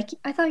 She'll be like,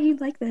 I thought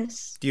you'd like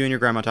this. Do you and your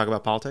grandma talk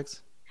about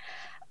politics?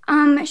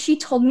 She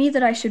told me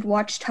that I should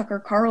watch Tucker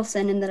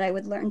Carlson and that I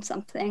would learn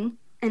something.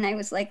 And I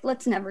was like,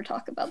 let's never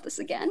talk about this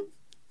again.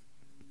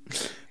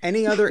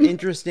 Any other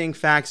interesting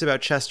facts about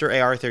Chester A.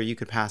 Arthur you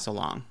could pass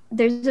along?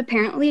 There's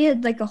apparently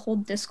a whole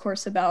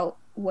discourse about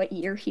what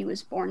year he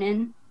was born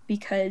in,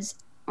 because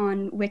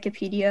on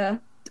Wikipedia,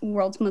 the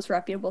world's most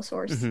reputable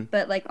source,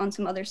 but like on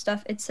some other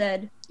stuff, it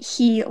said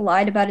he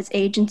lied about his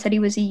age and said he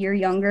was a year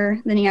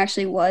younger than he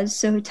actually was.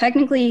 So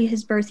technically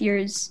his birth year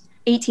is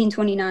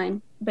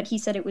 1829, but he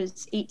said it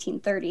was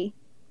 1830.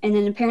 And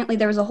then apparently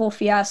there was a whole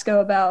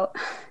fiasco about...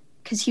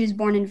 because he was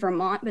born in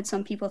Vermont, but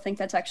some people think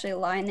that's actually a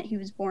lie, and that he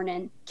was born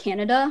in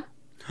Canada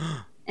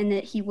and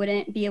that he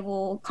wouldn't be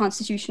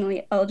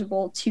constitutionally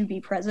eligible to be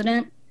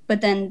president.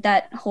 But then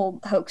that whole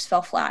hoax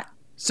fell flat.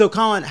 So,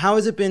 Colin, how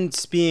has it been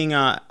being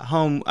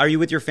home? Are you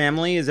with your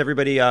family? Is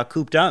everybody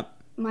cooped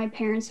up? My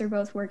parents are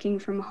both working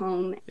from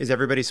home. Is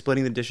everybody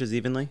splitting the dishes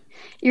evenly?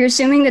 You're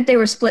assuming that they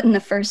were split in the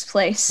first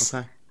place.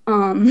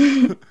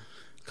 Okay.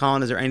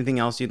 Colin, is there anything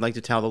else you'd like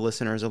to tell the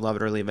listeners of Love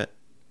It or Leave It?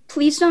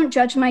 Please don't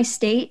judge my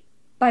state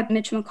by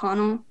Mitch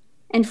McConnell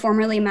and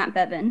formerly Matt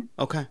Bevin.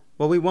 Okay.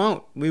 Well, we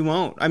won't.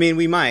 I mean,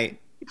 we might.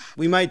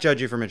 We might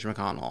judge you for Mitch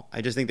McConnell. I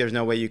just think there's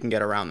no way you can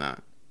get around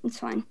that. It's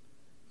fine.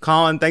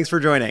 Colin, thanks for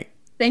joining.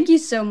 Thank you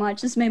so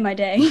much. This made my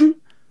day.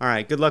 All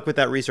right. Good luck with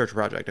that research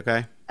project,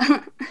 okay?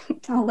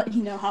 I'll let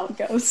you know how it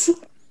goes.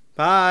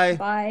 Bye.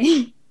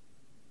 Bye.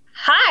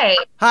 Hi.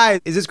 Hi.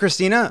 Is this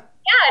Christina?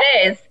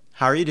 Yeah, it is.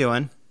 How are you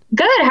doing?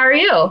 Good. How are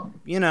you?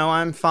 You know,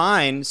 I'm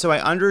fine. So I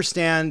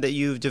understand that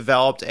you've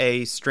developed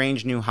a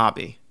strange new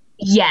hobby.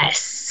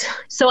 Yes.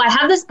 So I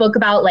have this book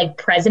about like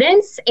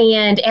presidents,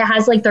 and it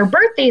has like their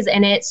birthdays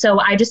in it. So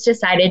I just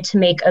decided to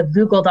make a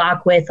Google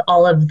Doc with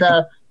all of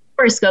the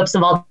horoscopes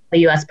of all the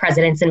U.S.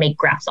 presidents and make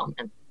graphs on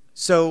them.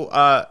 So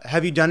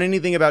have you done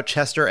anything about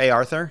Chester A.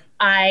 Arthur?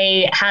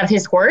 I have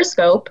his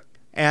horoscope.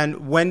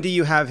 And when do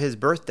you have his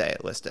birthday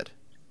listed?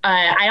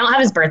 I don't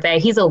have his birthday.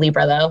 He's a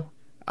Libra,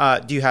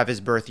 though. Do you have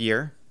his birth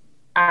year?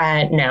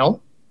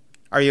 No.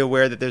 Are you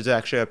aware that there's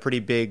actually a pretty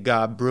big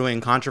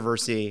brewing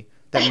controversy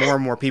that more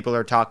and more people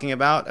are talking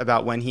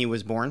about when he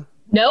was born?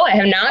 No, I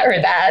have not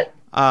heard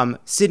that.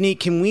 Sydney,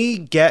 can we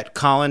get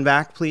Colin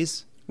back,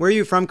 please? Where are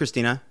you from,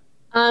 Christina?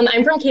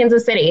 I'm from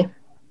Kansas City.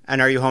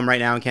 And are you home right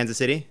now in Kansas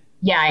City?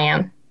 Yeah, I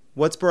am.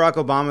 What's Barack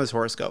Obama's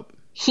horoscope?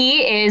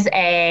 He is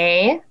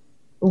a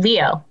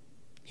Leo.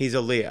 He's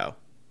a Leo.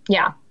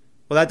 Yeah.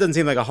 Well, that doesn't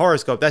seem like a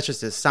horoscope. That's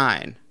just his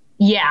sign.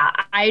 Yeah,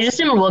 I just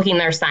am looking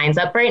their signs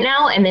up right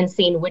now and then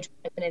seeing which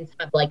presidents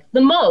have like the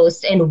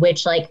most and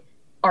which like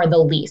are the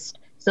least.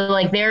 So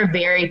like there are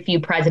very few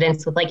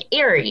presidents with like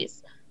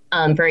Aries,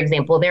 for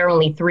example. There are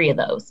only 3 of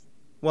those.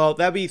 Well,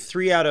 that'd be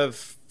 3 out of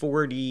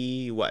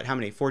 40. What? How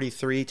many?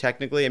 43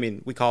 technically. I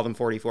mean, we call them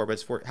 44, but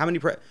it's 40. How many?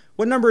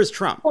 What number is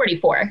Trump?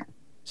 44.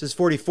 So it's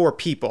 44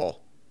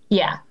 people.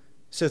 Yeah.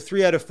 So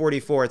 3 out of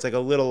 44. It's like a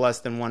little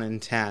less than 1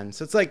 in 10.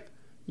 So it's like,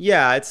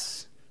 yeah,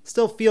 it's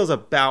still feels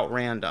about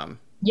random.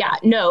 Yeah,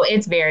 no,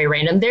 it's very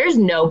random. There's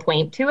no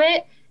point to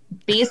it.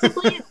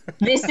 Basically,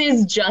 this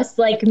is just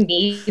like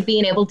me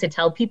being able to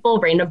tell people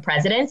random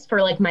presidents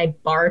for like my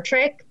bar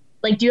trick.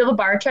 Like, do you have a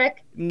bar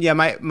trick? Yeah,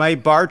 my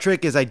bar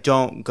trick is I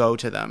don't go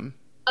to them.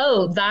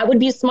 oh, that would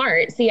be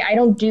smart. See, I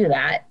don't do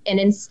that. And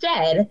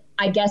instead,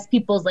 I guess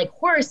people's like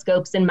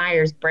horoscopes and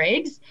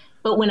Myers-Briggs.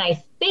 But when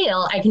I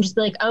fail, I can just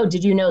be like, oh,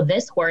 did you know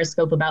this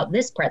horoscope about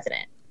this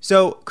president?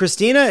 So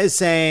Christina is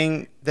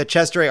saying that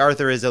Chester A.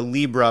 Arthur is a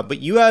Libra, but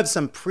you have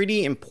some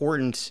pretty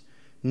important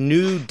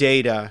new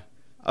data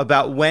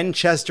about when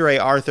Chester A.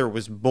 Arthur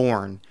was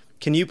born.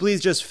 Can you please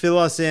just fill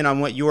us in on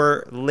what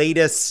your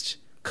latest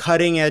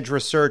cutting-edge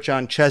research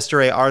on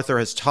Chester A. Arthur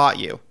has taught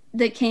you?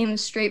 That came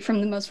straight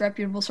from the most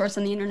reputable source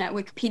on the internet,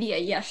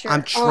 Wikipedia. Yeah, sure.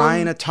 I'm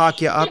trying to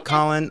talk you up,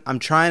 Colin. I'm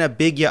trying to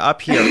big you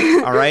up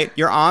here, all right?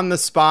 You're on the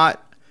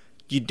spot.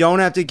 You don't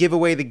have to give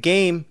away the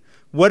game.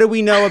 What do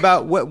we know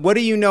about what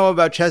do you know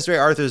about Chester A.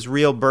 Arthur's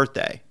real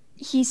birthday?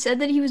 He said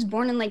that he was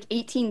born in like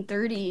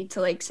 1830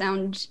 to like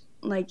sound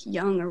like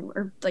young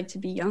or like to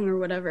be young or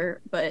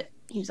whatever, but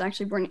he was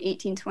actually born in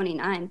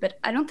 1829. But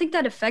I don't think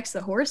that affects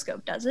the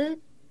horoscope, does it?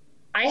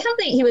 I have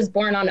that he was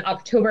born on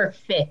October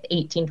 5th,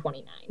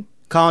 1829.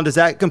 Colin, does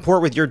that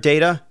comport with your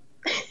data?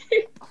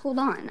 Hold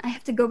on. I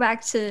have to go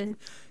back to...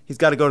 He's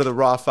got to go to the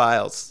raw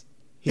files.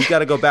 He's got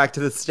to go back to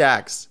the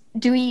stacks.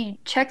 Do we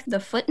check the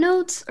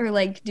footnotes or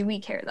like do we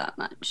care that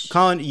much?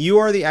 Colin, you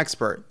are the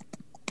expert.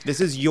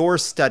 This is your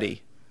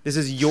study. This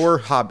is your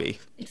hobby.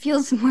 It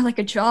feels more like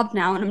a job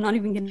now and I'm not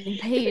even getting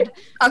paid.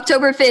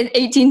 October 5th,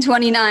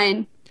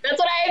 1829. That's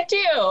what I have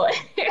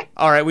too.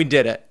 All right, we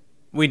did it.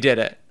 We did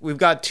it. We've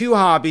got two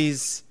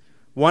hobbies,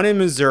 one in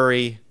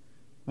Missouri,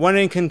 one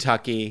in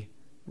Kentucky,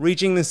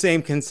 reaching the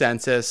same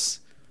consensus.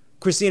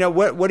 Christina,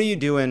 what do you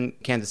do in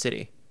Kansas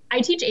City? I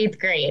teach 8th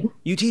grade.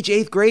 You teach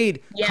 8th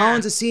grade? Yeah.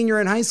 Colin's a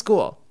senior in high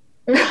school.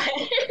 Cool.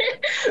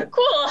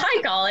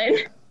 Hi, Colin.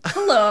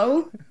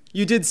 Hello.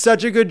 You did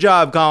such a good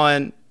job,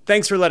 Colin.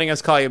 Thanks for letting us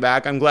call you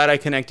back. I'm glad I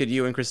connected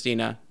you and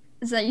Christina.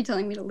 Is that you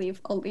telling me to leave?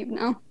 I'll leave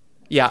now.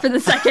 Yeah. For the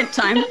second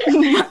time.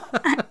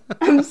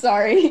 I'm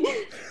sorry.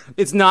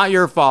 It's not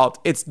your fault.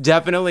 It's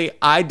definitely,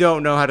 I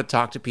don't know how to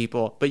talk to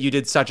people, but you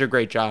did such a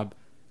great job.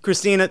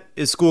 Christina,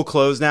 is school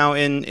closed now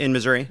in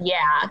Missouri?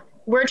 Yeah.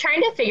 We're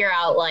trying to figure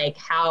out like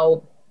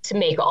how to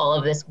make all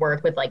of this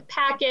work with like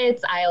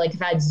packets. I like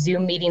have had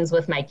Zoom meetings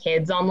with my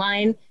kids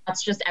online.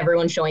 That's just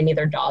everyone showing me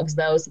their dogs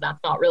though, so that's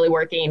not really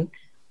working.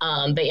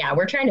 But yeah,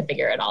 we're trying to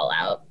figure it all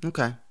out.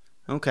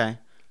 Okay.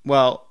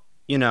 Well,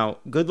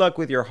 good luck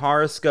with your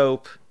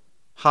horoscope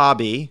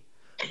hobby.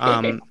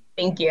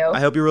 Thank you. I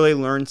hope you really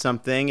learned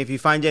something. If you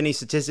find any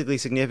statistically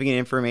significant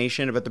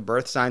information about the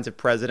birth signs of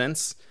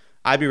presidents,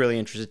 I'd be really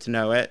interested to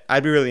know it.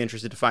 I'd be really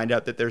interested to find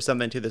out that there's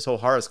something to this whole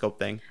horoscope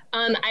thing.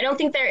 I don't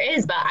think there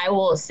is, but I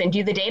will send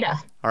you the data.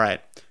 All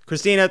right.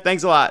 Christina,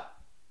 thanks a lot.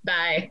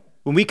 Bye.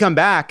 When we come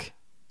back,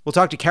 we'll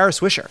talk to Kara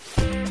Swisher.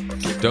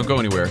 Don't go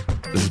anywhere.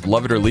 This is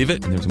Love It or Leave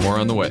It, and there's more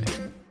on the way.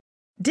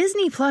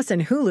 Disney Plus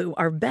and Hulu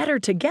are better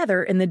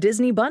together in the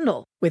Disney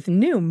Bundle with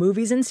new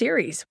movies and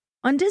series.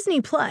 On Disney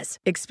Plus,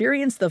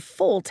 experience the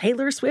full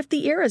Taylor Swift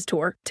The Eras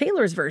Tour,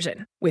 Taylor's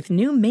version, with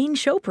new main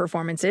show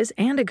performances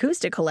and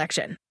acoustic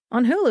collection.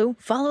 On Hulu,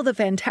 follow the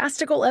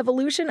fantastical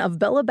evolution of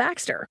Bella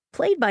Baxter,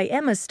 played by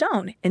Emma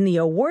Stone in the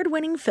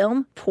award-winning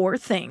film Poor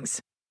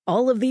Things.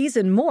 All of these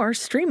and more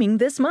streaming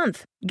this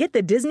month. Get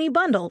the Disney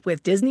Bundle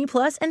with Disney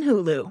Plus and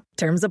Hulu.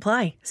 Terms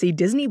apply. See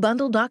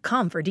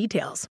DisneyBundle.com for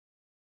details.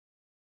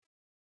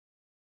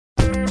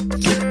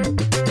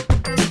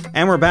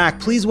 And we're back.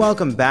 Please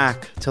welcome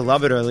back to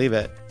Love It or Leave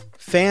It.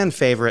 Fan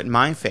favorite,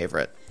 my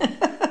favorite.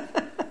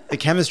 The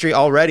chemistry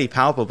already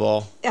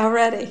palpable.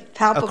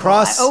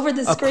 Across over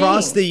the screen.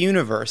 Across the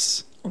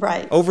universe.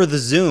 Right. Over the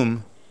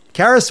Zoom.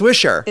 Kara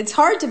Swisher. It's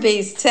hard to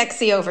be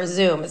sexy over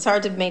Zoom. It's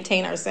hard to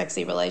maintain our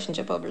sexy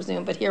relationship over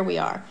Zoom, but here we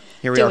are.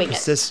 Here we are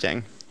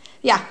persisting.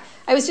 Yeah.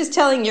 I was just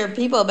telling your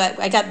people about,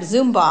 I got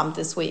Zoom bombed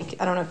this week.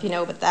 I don't know if you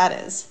know what that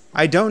is.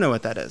 I don't know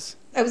what that is.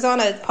 I was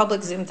on a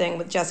public Zoom thing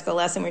with Jessica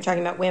Lessin. We were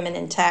talking about women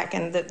in tech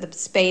and the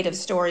spate of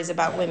stories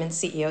about women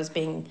CEOs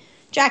being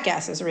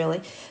jackasses,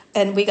 really.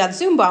 And we got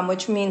Zoom bomb,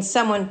 which means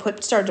someone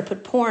started to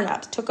put porn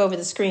up, took over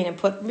the screen and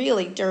put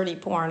really dirty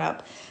porn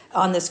up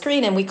on the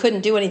screen, and we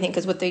couldn't do anything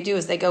because what they do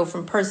is they go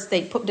from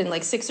they put in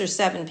like 6 or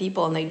 7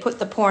 people and they put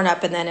the porn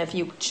up, and then if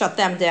you shut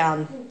them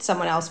down,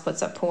 someone else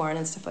puts up porn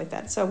and stuff like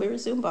that. So we were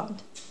Zoom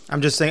bombed.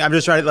 I'm just trying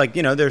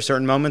to, there's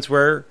certain moments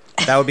where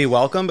that would be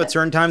welcome, but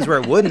certain times where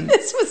it wouldn't.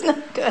 This was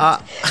not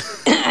good.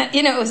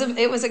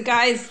 It was a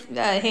guy's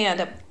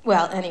hand up.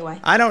 Well, anyway.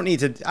 I don't need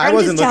to. I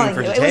wasn't looking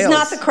for details. It was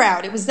not the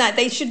crowd. It was not.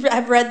 They should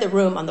have read the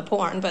room on the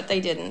porn, but they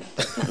didn't.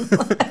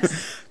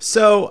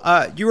 So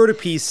you wrote a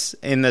piece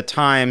in the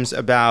Times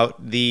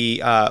about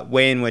the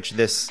way in which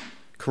this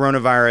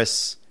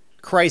coronavirus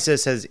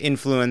crisis has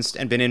influenced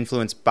and been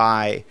influenced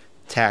by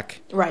tech.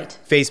 Right.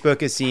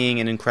 Facebook is seeing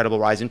an incredible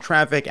rise in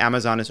traffic.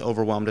 Amazon is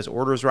overwhelmed as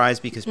orders rise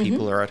because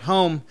people are at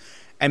home.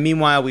 And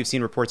meanwhile, we've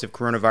seen reports of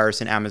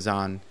coronavirus in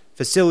Amazon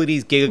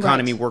facilities. Gig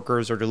economy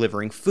workers are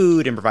delivering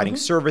food and providing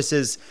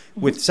services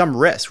with some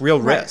risk, real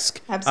risk,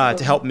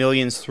 to help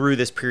millions through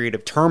this period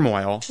of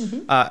turmoil.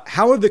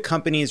 How have the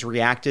companies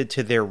reacted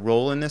to their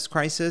role in this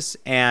crisis?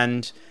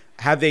 And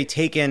have they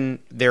taken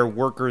their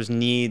workers'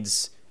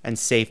 needs and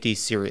safety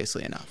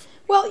seriously enough?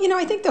 Well,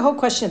 I think the whole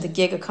question of the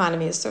gig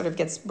economy is sort of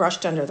gets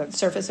brushed under the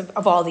surface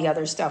of all the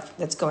other stuff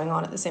that's going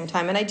on at the same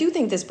time. And I do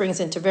think this brings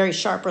into very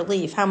sharp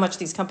relief how much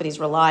these companies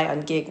rely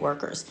on gig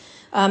workers.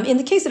 In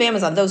the case of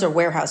Amazon, those are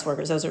warehouse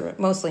workers. Those are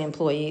mostly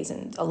employees,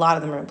 and a lot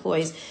of them are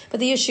employees. But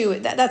the issue,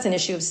 that's an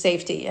issue of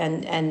safety,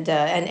 and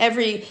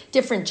every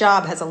different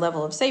job has a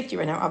level of safety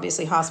right now.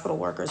 Obviously, hospital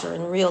workers are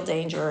in real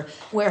danger.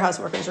 Warehouse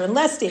workers are in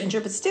less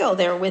danger, but still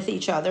they're with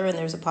each other, and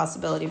there's a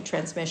possibility of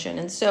transmission.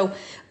 And so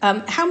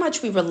how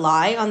much we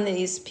rely on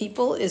these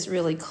people is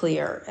really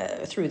clear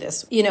through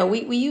this.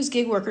 We use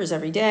gig workers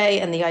every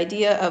day, and the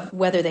idea of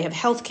whether they have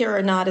health care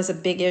or not is a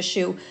big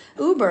issue.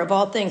 Uber, of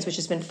all things, which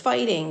has been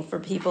fighting for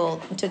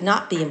people to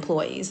not be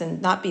employees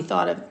and not be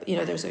thought of,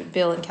 there's a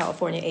bill in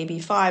California,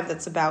 AB5,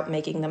 that's about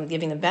giving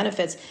them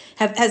benefits,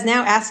 has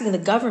now asking the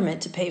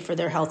government to pay for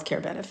their health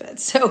care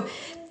benefits. So,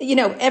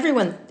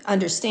 everyone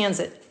understands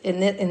that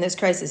in this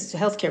crisis,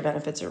 health care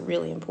benefits are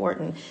really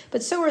important,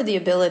 but so are the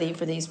ability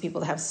for these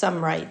people to have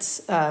some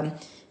rights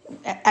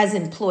as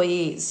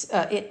employees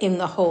in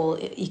the whole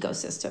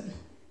ecosystem.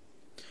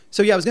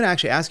 So, I was going to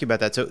actually ask you about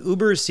that. So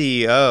Uber's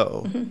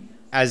CEO,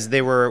 as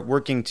they were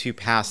working to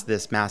pass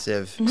this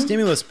massive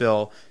stimulus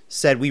bill,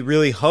 said, we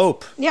really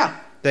hope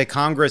that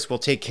Congress will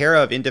take care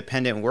of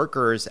independent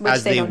workers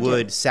as they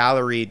would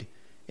salaried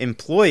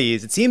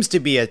employees. It seems to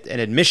be an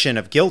admission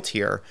of guilt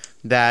here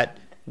that,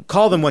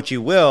 call them what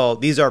you will,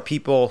 these are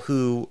people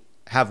who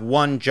have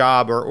one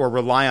job or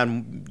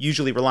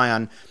usually rely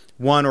on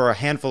one or a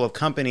handful of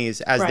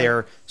companies as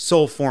their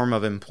sole form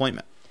of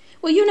employment.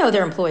 Well,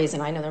 they're employees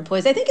and I know they're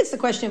employees. I think it's the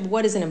question of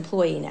what is an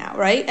employee now,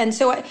 right? And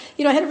so, I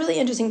had a really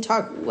interesting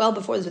talk well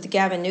before this with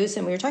Gavin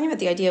Newsom. We were talking about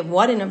the idea of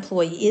what an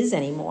employee is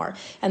anymore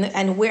and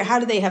how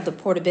do they have the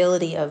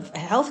portability of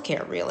health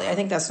care, really? I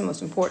think that's the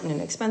most important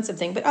and expensive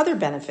thing, but other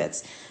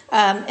benefits.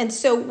 And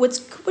so what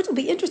will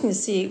be interesting to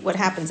see what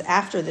happens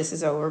after this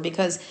is over,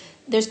 because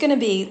there's going to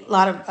be a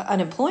lot of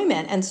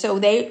unemployment. And so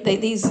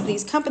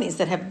these companies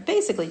that have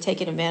basically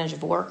taken advantage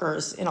of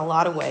workers in a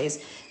lot of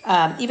ways,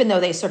 even though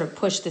they sort of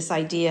push this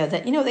idea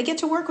that, they get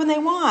to work when they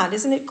want.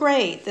 Isn't it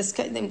great?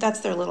 That's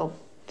their little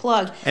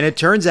plug. And it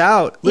turns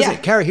out, listen,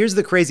 Kara, here's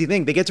the crazy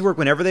thing. They get to work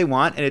whenever they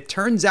want. And it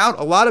turns out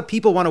a lot of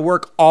people want to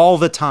work all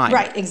the time.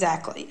 Right,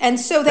 exactly. And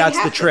so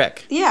that's the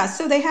trick. Yeah,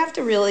 so they have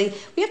to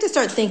we have to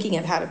start thinking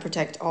of how to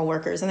protect all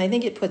workers. And I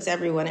think it puts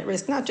everyone at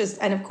risk, not just,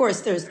 and of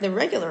course, there's the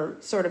regular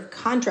sort of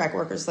contract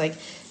workers like,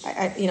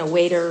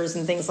 waiters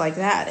and things like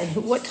that.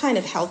 And what kind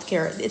of health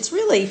care?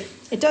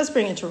 It does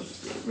bring into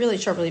really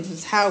sharp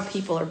relief how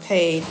people are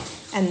paid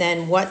and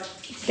then what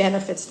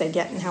benefits they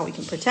get and how we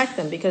can protect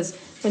them. Because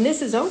when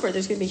this is over,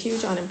 there's going to be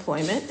huge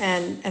unemployment,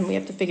 and we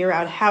have to figure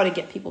out how to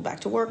get people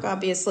back to work,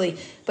 obviously,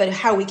 but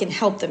how we can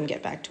help them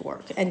get back to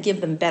work and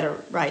give them better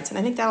rights. And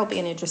I think that'll be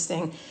an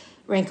interesting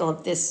wrinkle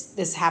if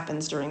this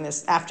happens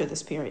after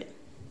this period.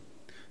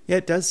 Yeah,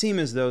 it does seem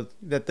as though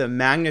that the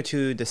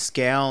magnitude, the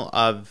scale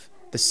of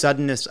the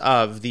suddenness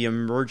of the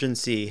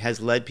emergency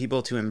has led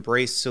people to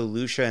embrace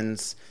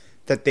solutions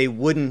that they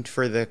wouldn't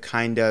for the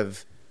kind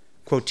of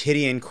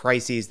quotidian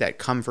crises that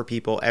come for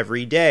people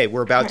every day.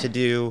 We're about to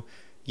do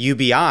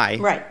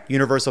UBI,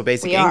 Universal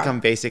Basic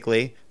Income,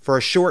 basically, for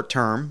a short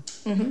term,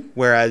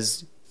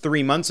 whereas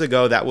 3 months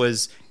ago, that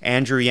was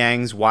Andrew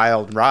Yang's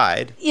wild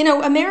ride.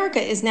 America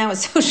is now a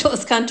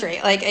socialist country.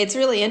 It's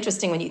really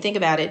interesting when you think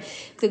about it.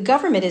 The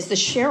government is the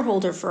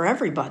shareholder for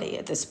everybody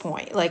at this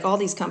point. All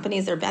these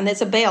companies, and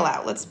it's a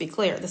bailout. Let's be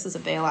clear. This is a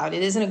bailout.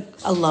 It isn't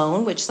a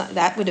loan, which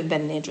that would have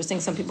been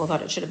interesting. Some people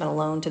thought it should have been a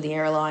loan to the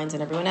airlines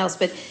and everyone else.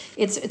 But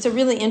it's a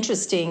really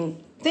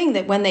interesting thing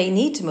that when they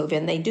need to move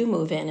in, they do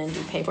move in and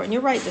do pay for it. And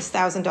you're right, this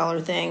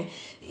 $1,000 thing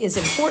is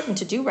important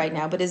to do right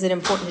now. But is it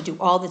important to do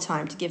all the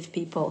time to give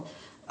people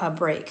a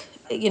break,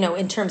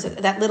 in terms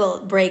of that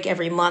little break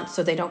every month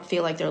so they don't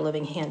feel like they're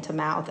living hand to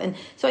mouth? And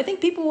so I think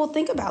people will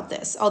think about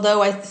this,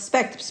 although I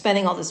suspect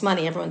spending all this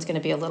money, everyone's going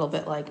to be a little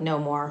bit like no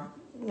more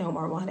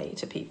money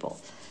to people.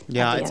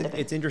 Yeah,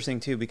 it's interesting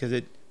too,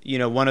 because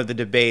one of the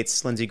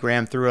debates, Lindsey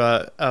Graham threw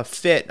a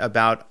fit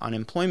about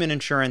unemployment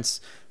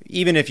insurance.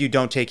 Even if you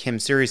don't take him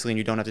seriously, and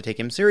you don't have to take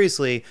him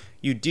seriously,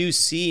 you do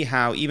see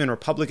how even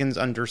Republicans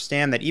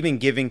understand that even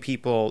giving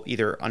people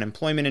either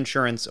unemployment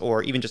insurance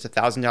or even just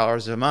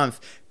 $1,000 a month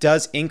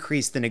does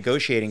increase the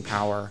negotiating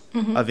power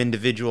of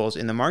individuals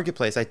in the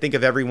marketplace. I think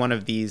of every one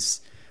of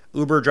these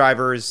Uber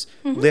drivers,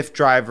 Lyft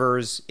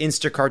drivers,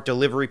 Instacart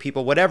delivery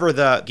people, whatever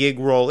the gig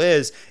role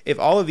is, if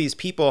all of these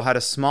people had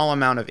a small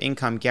amount of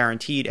income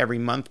guaranteed every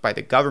month by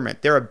the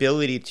government, their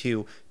ability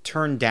to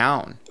turn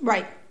down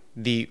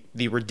the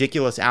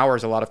ridiculous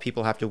hours a lot of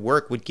people have to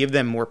work would give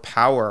them more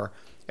power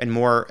and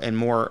more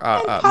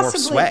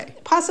sway.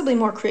 Possibly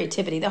more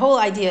creativity. The whole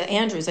idea,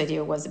 Andrew's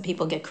idea, was that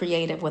people get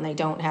creative when they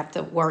don't have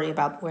to worry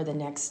about where the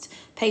next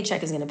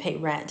paycheck is going to pay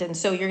rent. And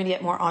so you're going to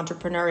get more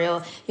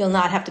entrepreneurial. You'll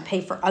not have to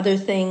pay for other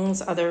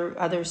things,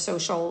 other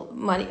social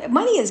money.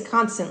 Money is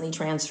constantly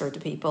transferred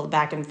to people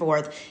back and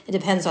forth. It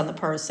depends on the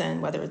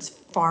person, whether it's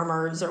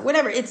farmers or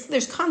whatever.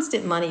 There's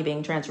constant money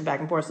being transferred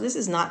back and forth. So this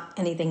is not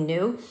anything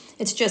new.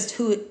 It's just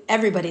who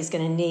everybody's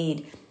going to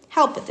need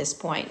help at this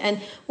point.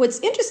 And what's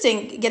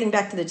interesting, getting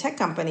back to the tech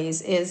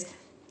companies, is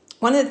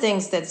one of the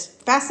things that's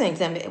fascinating to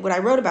them, what I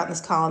wrote about in this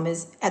column,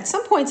 is at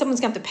some point someone's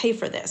going to have to pay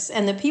for this.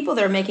 And the people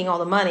that are making all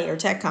the money are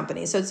tech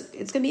companies. So it's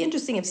going to be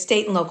interesting if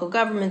state and local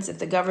governments, if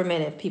the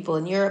government, if people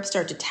in Europe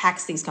start to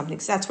tax these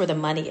companies. That's where the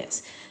money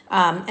is.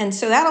 And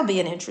so that'll be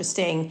an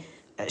interesting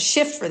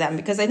shift for them,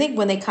 because I think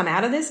when they come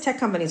out of this, tech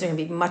companies are going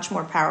to be much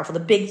more powerful, the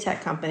big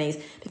tech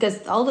companies,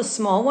 because all the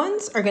small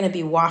ones are going to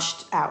be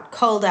washed out,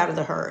 culled out of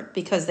the herd,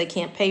 because they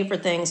can't pay for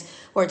things,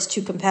 or it's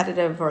too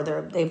competitive, or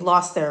they've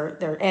lost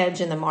their edge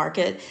in the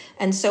market.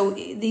 And so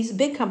these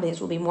big companies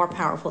will be more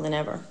powerful than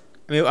ever.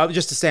 I mean,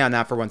 just to stay on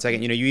that for 1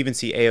 second, you even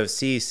see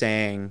AOC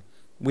saying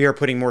we are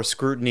putting more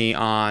scrutiny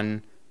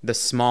on the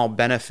small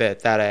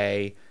benefit that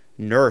a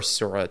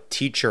nurse or a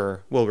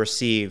teacher will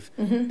receive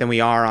than we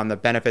are on the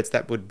benefits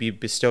that would be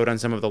bestowed on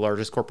some of the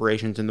largest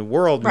corporations in the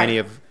world, many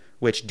of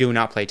which do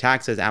not pay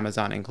taxes,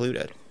 Amazon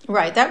included.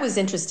 Right. That was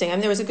interesting. I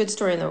mean, there was a good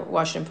story in the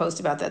Washington Post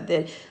about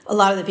that a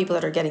lot of the people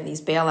that are getting these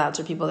bailouts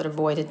are people that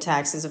avoided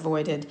taxes,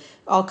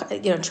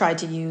 tried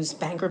to use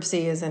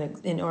bankruptcy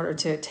in order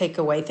to take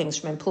away things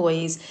from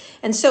employees.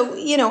 And so,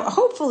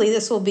 hopefully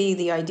this will be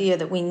the idea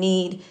that we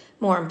need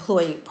more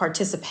employee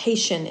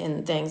participation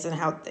in things, and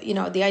how,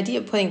 the idea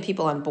of putting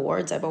people on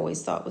boards, I've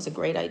always thought was a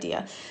great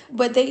idea.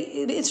 But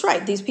it's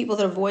right. These people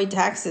that avoid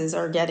taxes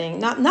are getting,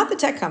 not the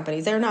tech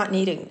companies, they're not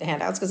needing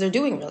handouts because they're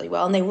doing really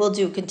well, and they will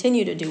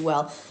continue to do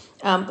well.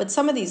 But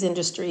some of these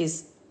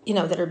industries,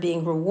 that are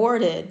being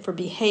rewarded for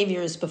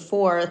behaviors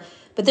before,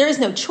 but there is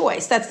no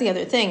choice. That's the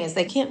other thing, is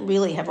they can't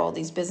really have all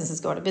these businesses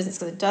go out of business,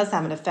 because it does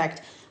have an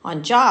effect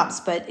on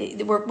jobs. But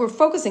we're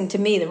focusing, to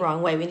me, the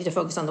wrong way. We need to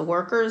focus on the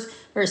workers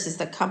versus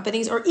the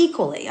companies, or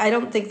equally. I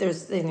don't think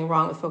there's anything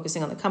wrong with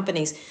focusing on the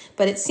companies,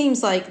 but it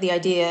seems like the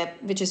idea,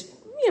 which is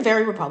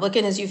very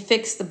Republican, is you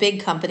fix the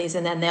big companies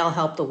and then they'll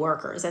help the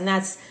workers. And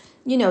that's,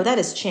 that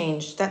has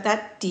changed.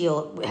 That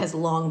deal has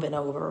long been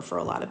over for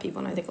a lot of people,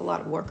 and I think a lot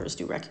of workers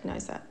do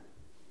recognize that.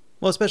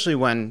 Well, especially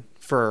when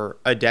for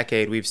a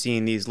decade we've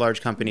seen these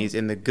large companies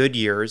in the good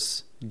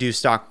years do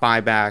stock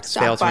buybacks,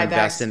 fail to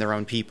invest in their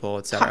own people,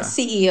 et cetera.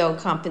 CEO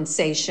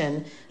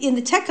compensation. In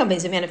the tech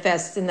companies, it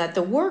manifests in that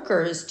the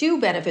workers do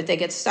benefit. They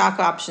get stock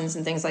options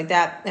and things like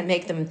that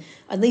make them,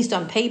 at least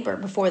on paper,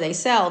 before they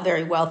sell,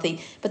 very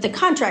wealthy. But the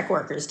contract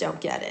workers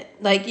don't get it.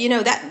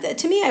 That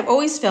to me, I've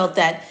always felt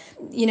that,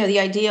 the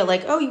idea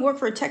you work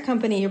for a tech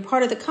company, you're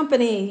part of the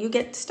company, you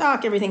get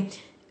stock, everything.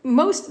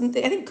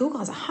 I think Google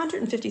has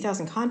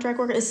 150,000 contract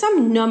workers. It's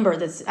some number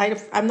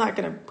I'm not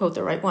going to quote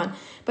the right one,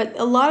 but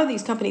a lot of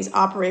these companies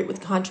operate with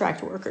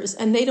contract workers,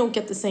 and they don't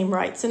get the same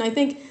rights. And I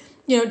think,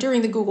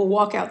 during the Google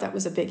walkout, that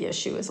was a big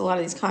issue, is a lot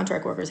of these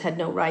contract workers had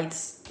no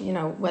rights,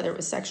 whether it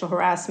was sexual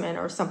harassment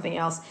or something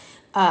else.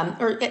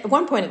 Or at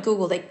one point at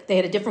Google, they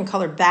had a different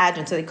colored badge,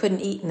 and so they couldn't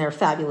eat in their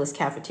fabulous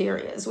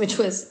cafeterias, which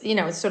was,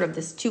 it's sort of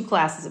this two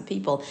classes of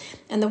people.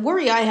 And the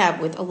worry I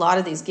have with a lot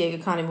of these gig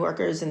economy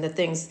workers and the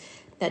things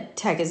that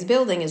tech is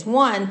building is,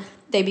 one,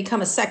 they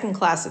become a second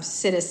class of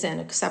citizen,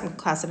 a second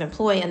class of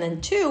employee, and then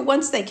two,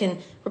 once they can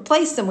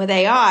replace them with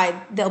AI,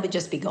 they'll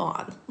just be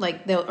gone,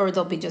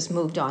 they'll be just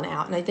moved on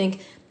out. And I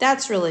think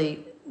that's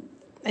really,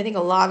 I think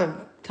a lot of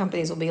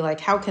companies will be like,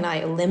 how can I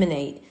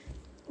eliminate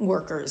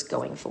workers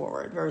going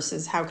forward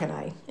versus how can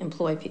I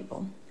employ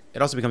people?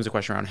 It also becomes a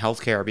question around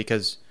healthcare,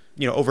 because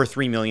over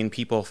 3 million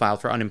people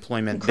filed for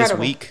unemployment this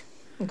week.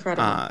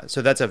 Incredible.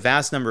 So that's a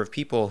vast number of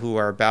people who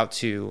are about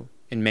to,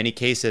 in many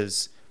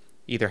cases,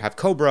 either have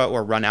COBRA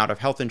or run out of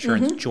health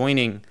insurance,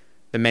 joining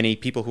the many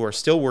people who are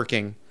still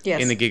working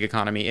in the gig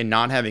economy and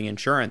not having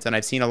insurance. And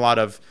I've seen a lot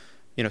of,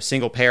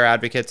 single payer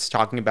advocates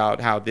talking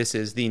about how this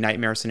is the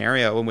nightmare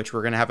scenario in which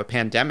we're going to have a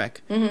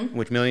pandemic, in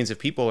which millions of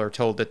people are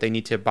told that they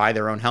need to buy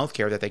their own health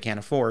care that they can't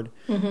afford.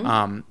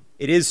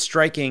 It is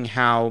striking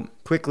how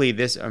quickly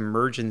this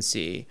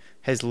emergency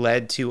has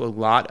led to a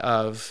lot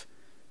of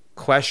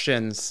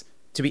questions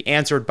to be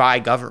answered by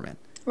government.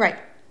 Right.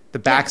 The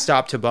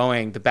backstop to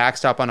Boeing, the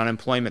backstop on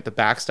unemployment, the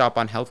backstop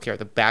on healthcare,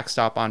 the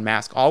backstop on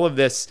masks, all of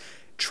this,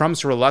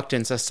 Trump's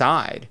reluctance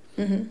aside,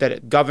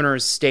 that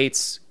governors,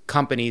 states,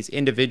 companies,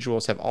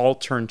 individuals have all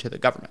turned to the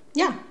government.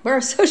 Yeah, we're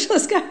a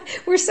socialist guy.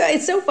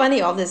 It's so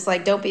funny, all this,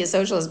 don't be a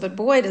socialist, but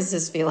boy, does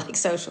this feel like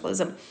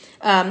socialism.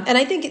 And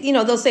I think,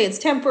 they'll say it's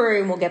temporary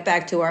and we'll get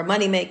back to our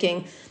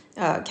money-making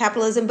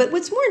capitalism. But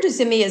what's more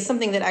interesting to me is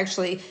something that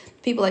actually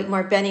people like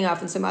Mark Benioff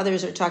and some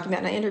others are talking about,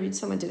 and I interviewed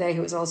someone today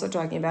who was also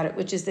talking about it,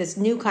 which is this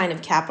new kind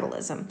of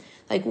capitalism.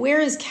 Where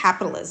is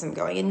capitalism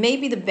going? And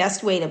maybe the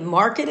best way to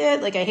market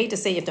it, I hate to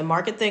say you have to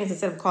market things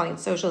instead of calling it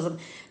socialism,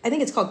 I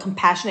think it's called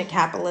compassionate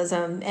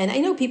capitalism. And I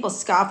know people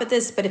scoff at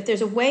this, but if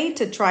there's a way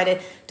to try to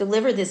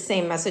deliver this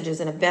same messages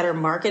in a better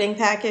marketing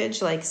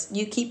package,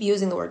 you keep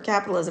using the word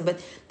capitalism,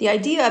 but the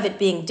idea of it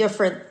being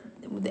different,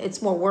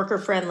 it's more worker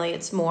friendly,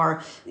 it's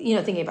more,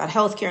 thinking about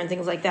healthcare and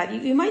things like that.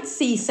 You might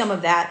see some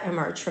of that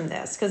emerge from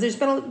this, because there's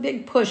been a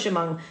big push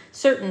among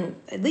certain,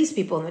 at least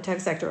people in the tech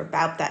sector,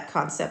 about that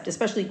concept,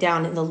 especially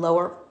down in the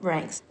lower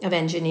ranks of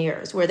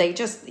engineers, where they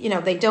just,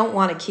 they don't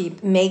want to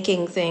keep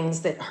making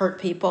things that hurt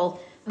people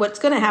What's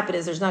going to happen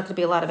is there's not going to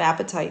be a lot of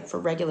appetite for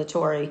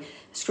regulatory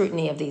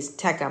scrutiny of these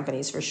tech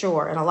companies for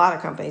sure, and a lot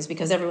of companies,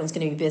 because everyone's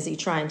going to be busy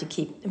trying to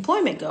keep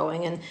employment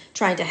going and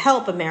trying to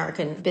help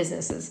American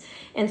businesses.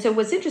 And so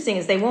what's interesting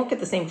is they won't get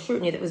the same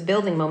scrutiny that was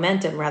building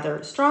momentum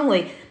rather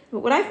strongly.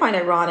 But what I find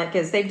ironic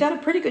is they've done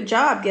a pretty good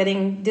job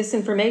getting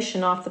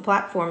disinformation off the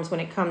platforms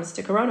when it comes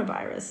to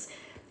coronavirus.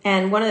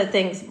 And one of the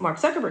things Mark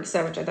Zuckerberg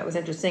said, which I thought was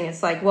interesting,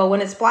 it's like, well,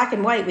 when it's black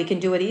and white, we can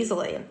do it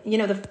easily. You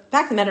know, the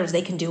fact of the matter is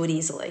they can do it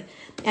easily.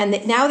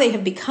 And now they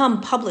have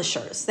become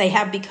publishers. They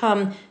have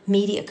become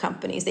media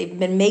companies. They've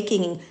been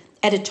making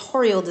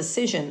editorial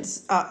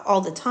decisions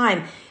all the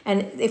time.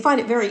 And they find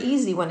it very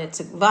easy when it's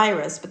a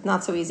virus, but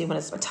not so easy when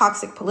it's a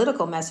toxic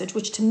political message,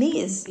 which to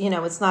me is, you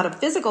know, it's not a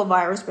physical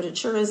virus, but it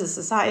sure is a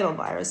societal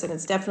virus. And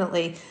it's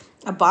definitely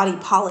a body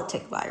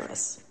politic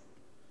virus.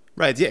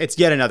 Right. It's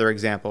yet another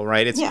example,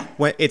 right?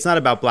 It's not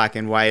about black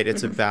and white.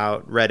 It's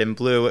about red and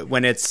blue.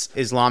 When it's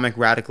Islamic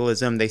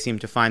radicalism, they seem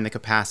to find the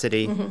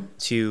capacity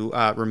to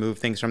remove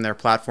things from their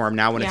platform.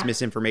 Now, when it's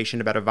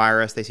misinformation about a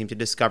virus, they seem to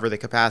discover the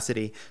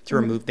capacity to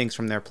remove things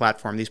from their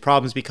platform. These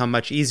problems become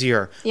much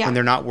easier when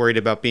they're not worried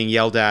about being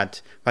yelled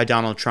at by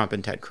Donald Trump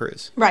and Ted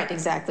Cruz. Right.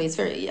 Exactly. It's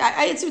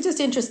it's just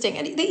interesting.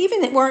 And they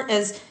even weren't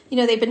as, you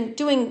know, they've been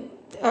doing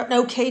an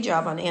okay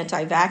job on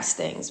anti-vax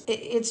things.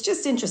 It's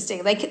just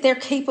interesting. They're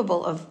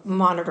capable of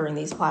monitoring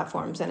these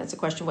platforms, and it's a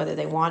question whether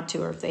they want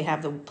to or if they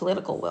have the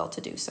political will to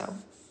do so.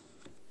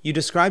 You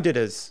described it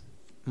as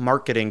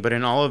marketing, but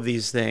in all of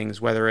these things,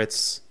 whether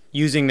it's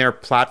using their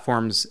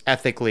platforms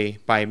ethically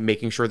by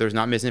making sure there's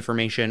not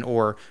misinformation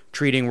or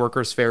treating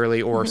workers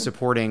fairly or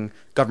supporting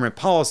government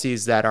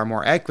policies that are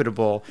more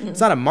equitable, it's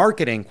not a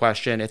marketing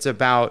question. It's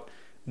about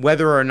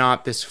whether or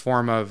not this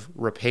form of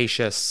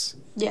rapacious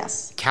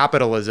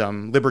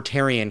capitalism,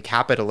 libertarian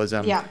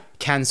capitalism,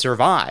 can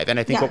survive. And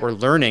I think what we're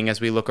learning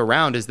as we look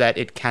around is that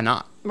it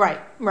cannot. Right,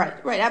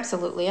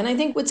 absolutely. And I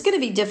think what's going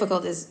to be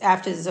difficult is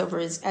after this is over,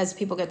 is as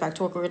people get back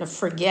to work, we're going to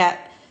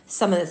forget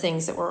some of the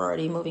things that we're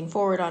already moving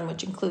forward on,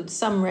 which includes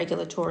some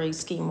regulatory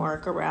scheme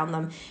work around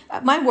them.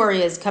 My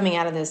worry is coming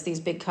out of this, these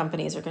big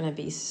companies are going to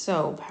be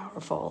so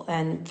powerful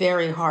and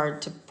very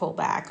hard to pull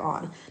back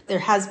on. There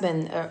has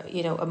been,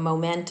 a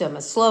momentum,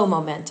 a slow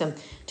momentum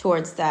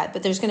towards that,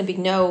 but there's going to be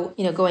no,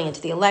 going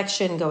into the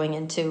election, going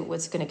into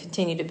what's going to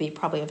continue to be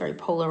probably a very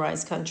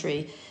polarized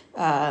country.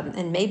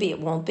 And maybe it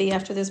won't be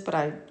after this, but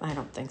I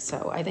don't think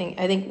so. I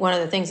think one of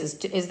the things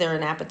is there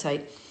an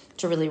appetite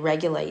to really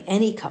regulate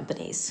any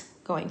companies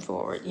going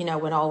forward,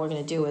 when all we're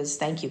going to do is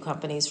thank you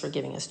companies for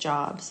giving us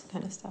jobs,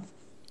 kind of stuff.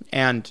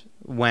 And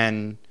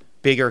when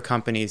bigger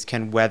companies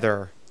can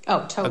weather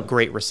a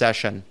great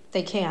recession.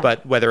 They can.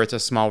 But whether it's a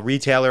small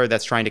retailer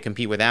that's trying to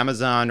compete with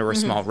Amazon or a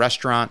small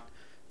restaurant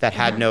that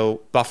had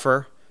no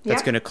buffer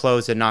that's going to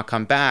close and not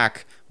come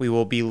back, we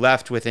will be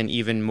left with an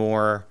even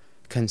more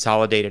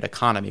consolidated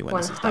economy when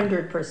this is done.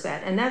 100%.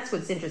 And that's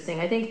what's interesting.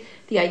 I think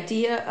the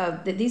idea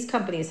of that these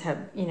companies have,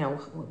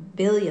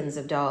 billions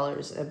of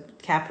dollars of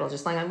capital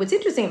just lying on. What's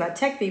interesting about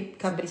tech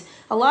companies,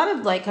 a lot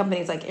of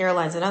companies like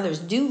airlines and others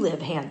do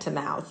live hand to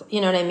mouth.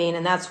 You know what I mean?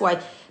 And that's why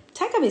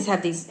tech companies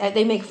have these,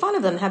 they make fun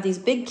of them, have these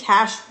big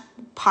cash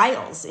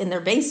piles in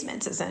their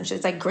basements, essentially.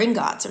 It's like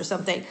Gringotts or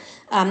something.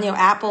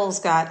 Apple's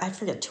got, I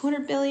forget,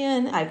 200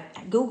 billion.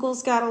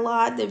 Google's got a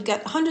lot. They've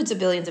got hundreds of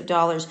billions of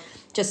dollars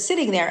just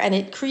sitting there. And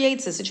it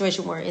creates a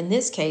situation where, in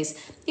this case,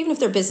 even if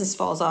their business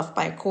falls off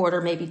by a quarter,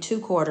 maybe 2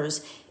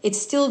 quarters,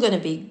 it's still going to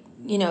be,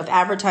 if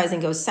advertising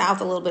goes south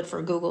a little bit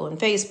for Google and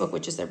Facebook,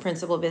 which is their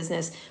principal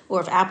business,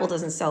 or if Apple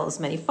doesn't sell as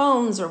many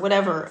phones or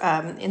whatever,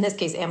 in this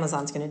case,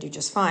 Amazon's going to do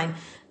just fine.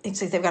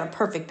 It's like they've got a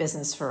perfect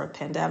business for a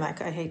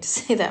pandemic. I hate to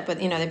say that, but,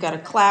 they've got a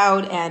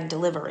cloud and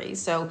delivery.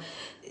 So,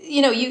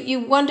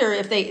 you wonder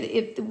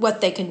if what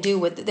they can do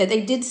with that.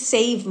 They did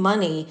save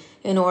money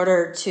in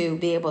order to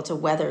be able to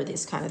weather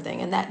this kind of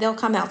thing, and that they'll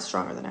come out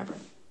stronger than ever.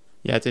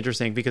 Yeah, it's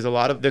interesting because a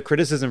lot of the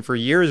criticism for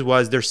years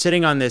was they're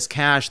sitting on this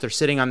cash.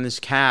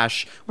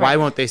 Why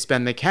won't they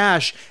spend the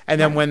cash? And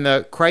then when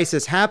the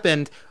crisis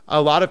happened, a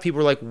lot of people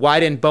were like, why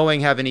didn't Boeing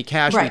have any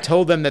cash? We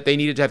told them that they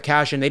needed to have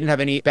cash and they didn't have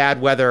any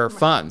bad weather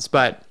funds.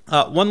 But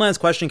one last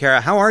question,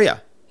 Kara, how are you?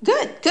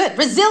 Good.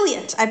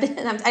 Resilient. I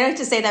like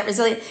to say that,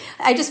 resilient.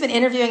 I've just been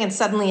interviewing and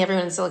suddenly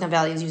everyone in Silicon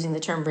Valley is using the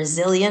term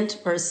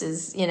resilient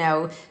versus,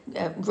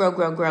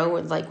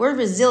 grow. Like, we're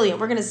resilient.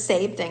 We're going to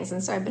save things.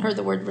 And so I've heard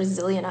the word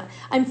resilient.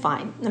 I'm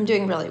fine. I'm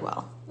doing really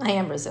well. I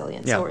am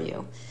resilient. Yeah. So are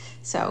you.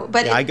 So,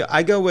 but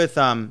I go with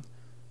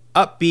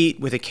upbeat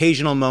with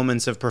occasional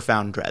moments of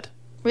profound dread.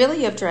 Really?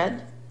 You have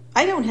dread?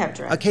 I don't have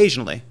dread.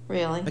 Occasionally.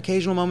 Really?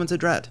 Occasional moments of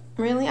dread.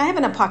 Really? I have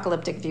an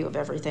apocalyptic view of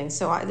everything,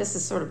 so this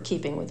is sort of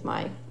keeping with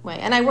my way.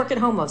 And I work at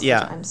home most of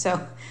the time,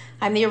 so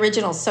I'm the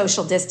original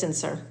social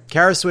distancer.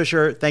 Kara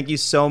Swisher, thank you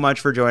so much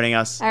for joining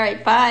us. All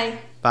right, bye.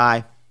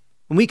 Bye.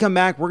 When we come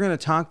back, we're going to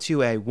talk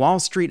to a Wall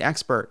Street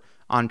expert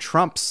on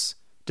Trump's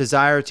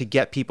desire to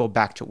get people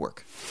back to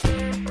work.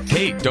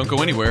 Hey, don't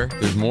go anywhere.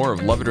 There's more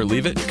of Love It or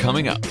Leave It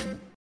coming up.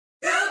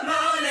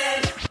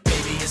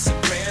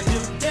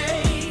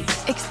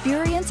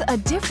 Experience It's a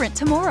different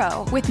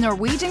tomorrow with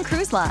Norwegian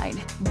Cruise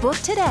Line. Book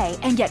today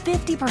and get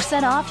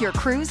 50% off your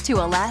cruise to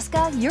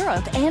Alaska,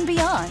 Europe, and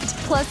beyond.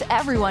 Plus,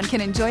 everyone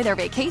can enjoy their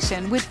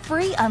vacation with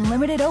free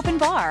unlimited open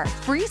bar,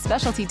 free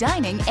specialty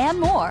dining, and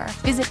more.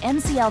 Visit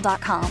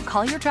ncl.com,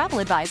 call your travel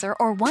advisor,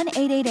 or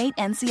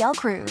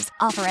 1-888-NCL-CRUISE.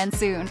 Offer ends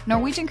soon.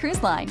 Norwegian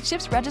Cruise Line.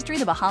 Ships registry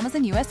the Bahamas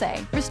and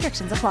USA.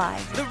 Restrictions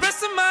apply. The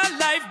rest of my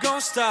life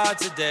gon' start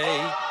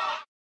today.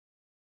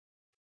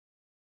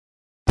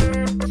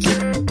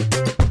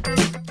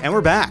 And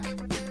we're back.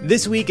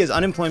 This week, as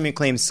unemployment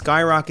claims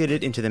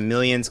skyrocketed into the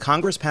millions,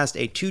 Congress passed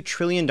a $2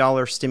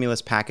 trillion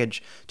stimulus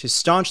package to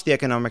staunch the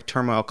economic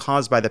turmoil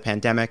caused by the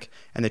pandemic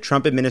and the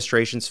Trump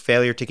administration's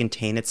failure to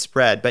contain its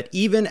spread. But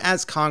even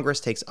as Congress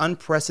takes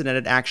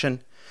unprecedented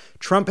action,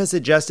 Trump has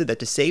suggested that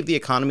to save the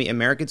economy,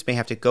 Americans may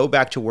have to go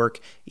back to work,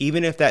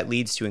 even if that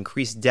leads to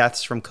increased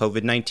deaths from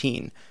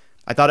COVID-19.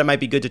 I thought it might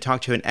be good to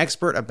talk to an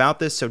expert about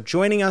this, so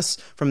joining us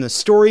from the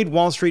storied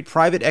Wall Street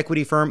private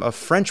equity firm of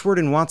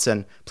Frenchwood &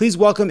 Watson, please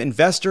welcome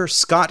investor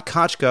Scott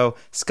Kochko.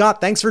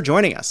 Scott, thanks for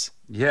joining us.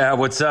 Yeah,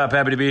 what's up?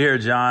 Happy to be here,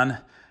 John.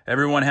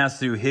 Everyone has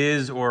to do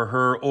his or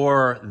her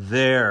or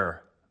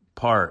their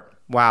part.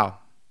 Wow.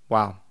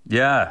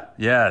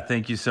 Yeah,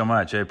 thank you so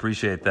much. I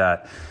appreciate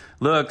that.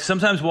 Look,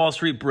 sometimes Wall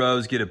Street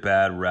bros get a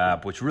bad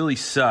rap, which really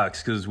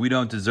sucks because we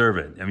don't deserve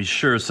it. I mean,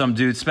 sure, some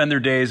dudes spend their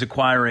days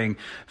acquiring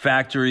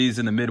factories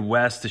in the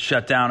Midwest to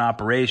shut down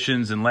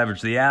operations and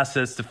leverage the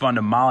assets to fund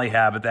a Molly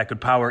habit that could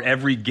power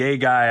every gay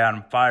guy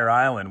on Fire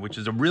Island, which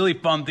is a really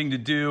fun thing to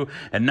do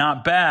and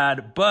not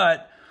bad,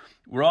 but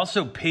we're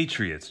also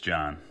patriots,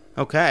 John.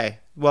 Okay.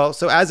 Well,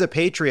 so as a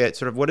patriot,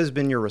 sort of what has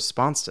been your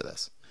response to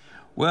this?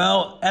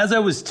 Well, as I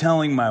was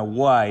telling my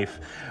wife,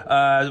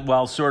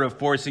 while sort of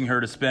forcing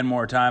her to spend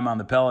more time on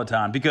the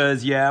Peloton,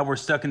 because, yeah, we're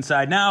stuck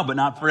inside now, but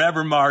not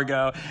forever,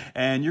 Margot,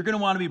 and you're going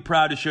to want to be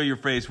proud to show your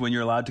face when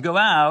you're allowed to go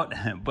out.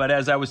 But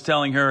as I was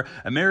telling her,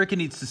 America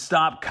needs to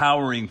stop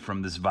cowering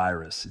from this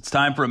virus. It's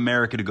time for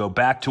America to go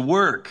back to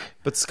work.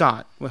 But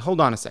Scott,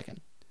 hold on a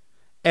second.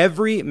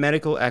 Every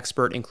medical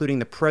expert, including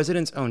the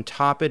president's own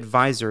top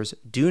advisors,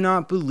 do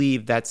not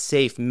believe that's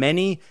safe.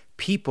 Many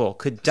people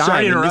could die.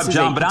 Sorry to interrupt,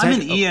 John, but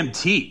I'm an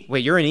EMT.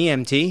 Wait, you're an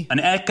EMT? An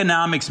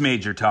economics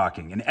major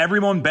talking, and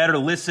everyone better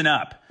listen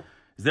up.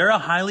 Is there a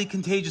highly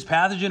contagious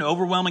pathogen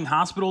overwhelming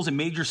hospitals in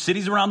major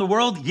cities around the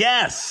world?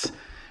 Yes.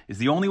 Is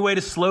the only way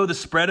to slow the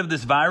spread of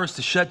this virus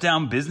to shut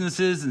down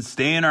businesses and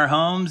stay in our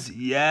homes?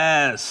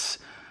 Yes.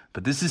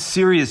 But this is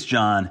serious,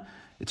 John.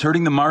 It's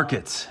hurting the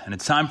markets, and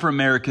it's time for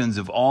Americans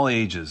of all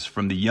ages,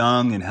 from the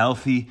young and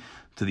healthy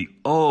to the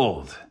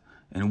old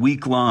and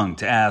weak-lunged,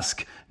 to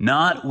ask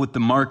not what the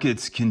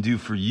markets can do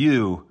for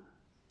you,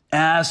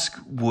 ask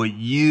what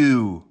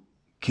you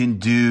can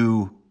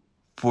do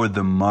for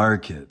the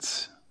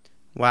markets.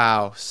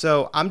 Wow.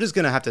 So I'm just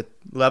going to have to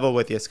level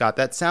with you, Scott.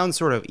 That sounds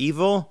sort of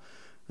evil.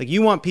 Like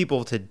you want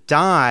people to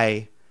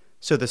die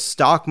so the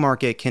stock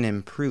market can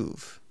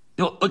improve.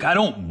 Look, I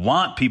don't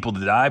want people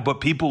to die,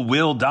 but people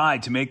will die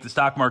to make the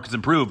stock markets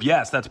improve.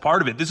 Yes, that's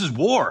part of it. This is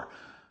war.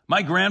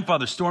 My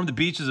grandfather stormed the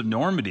beaches of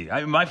Normandy.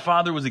 My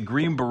father was a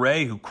Green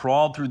Beret who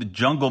crawled through the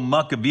jungle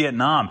muck of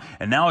Vietnam.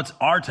 And now it's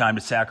our time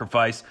to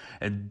sacrifice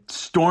and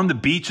storm the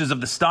beaches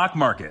of the stock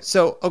market.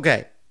 So,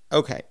 okay,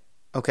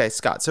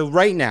 Scott. So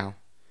right now,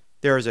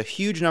 there is a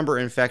huge number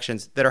of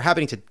infections that are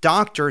happening to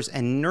doctors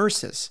and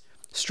nurses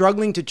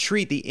struggling to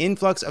treat the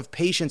influx of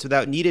patients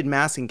without needed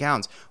masks and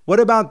gowns. What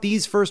about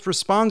these first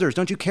responders?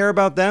 Don't you care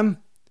about them?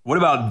 What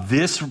about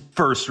this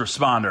first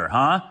responder,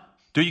 huh?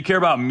 Do you care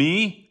about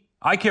me?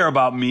 I care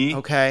about me.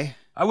 Okay.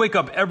 I wake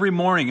up every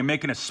morning and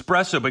make an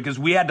espresso because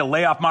we had to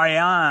lay off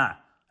Mariana.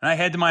 And I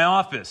head to my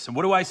office. And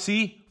what do I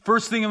see?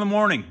 First thing in the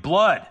morning,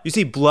 blood. You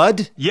see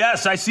blood?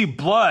 Yes, I see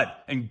blood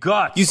and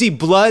guts. You see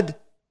blood?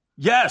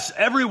 Yes,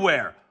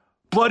 everywhere.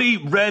 Bloody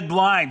red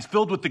lines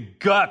filled with the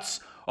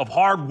guts of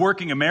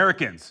hard-working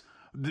Americans.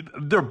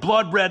 They're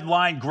blood red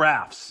line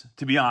graphs,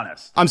 to be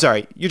honest. I'm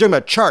sorry, you're talking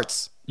about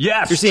charts.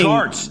 Yes, you're seeing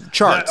charts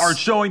that are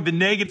showing the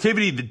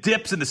negativity, the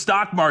dips in the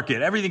stock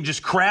market, everything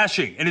just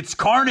crashing, and it's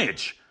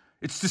carnage.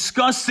 It's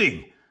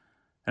disgusting.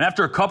 And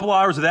after a couple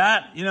hours of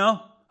that,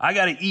 I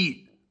got to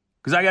eat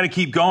because I got to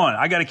keep going.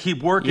 I got to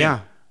keep working.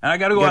 Yeah. And I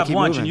got to go have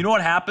lunch. Moving. And you know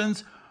what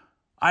happens?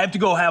 I have to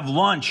go have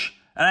lunch.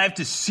 And I have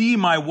to see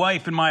my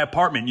wife in my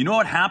apartment. You know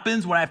what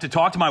happens when I have to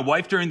talk to my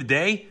wife during the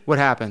day? What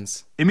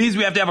happens? It means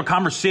we have to have a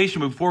conversation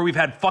before we've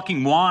had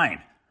fucking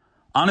wine.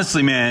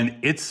 Honestly, man,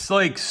 it's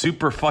like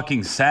super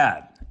fucking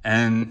sad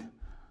and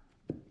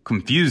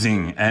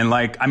confusing. And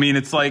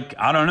it's like,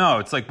 I don't know.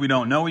 It's like we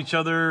don't know each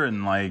other.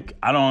 And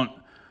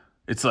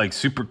it's like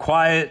super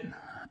quiet.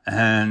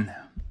 And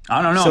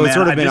I don't know, so man. It's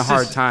sort of been a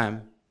hard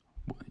time.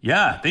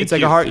 Yeah, thank you. It's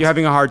like you're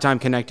having a hard time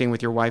connecting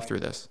with your wife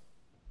through this.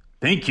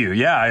 Thank you.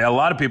 Yeah, a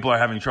lot of people are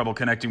having trouble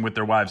connecting with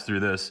their wives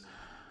through this.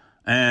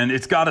 And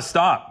it's got to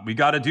stop. We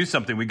got to do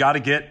something. We got to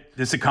get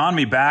this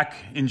economy back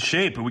in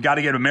shape. And we got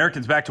to get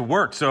Americans back to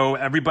work so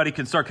everybody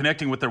can start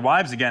connecting with their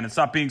wives again and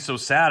stop being so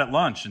sad at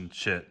lunch and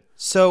shit.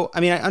 So,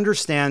 I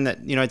understand that,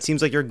 it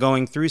seems like you're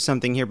going through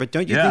something here, but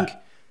don't you think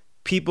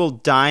people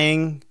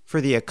dying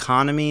for the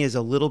economy is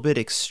a little bit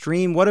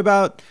extreme. What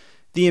about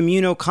the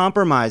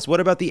immunocompromised? What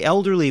about the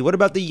elderly? What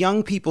about the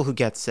young people who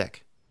get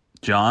sick?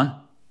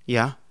 John?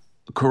 Yeah?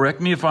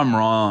 Correct me if I'm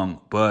wrong,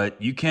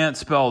 but you can't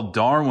spell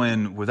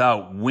Darwin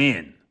without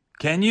win.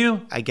 Can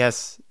you? I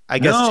guess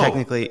No.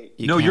 technically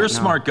you No, can't, you're a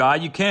smart guy.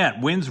 You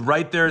can't. Win's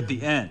right there at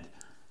the end.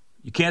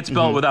 You can't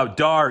spell it without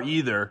dar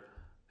either.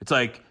 It's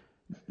like,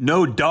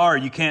 no dar,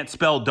 you can't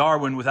spell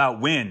Darwin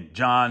without win,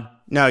 John.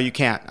 No, you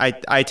can't.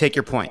 I take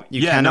your point.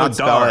 You Yeah, cannot no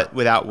spell dar. it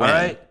without win. All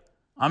right?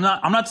 I'm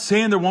not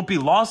saying there won't be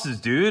losses,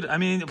 dude. I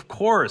mean, of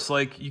course,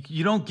 like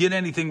you don't get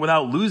anything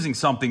without losing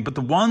something, but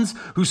the ones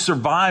who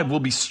survive will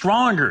be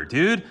stronger,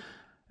 dude.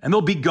 And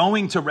they'll be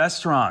going to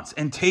restaurants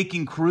and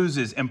taking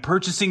cruises and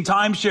purchasing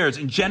timeshares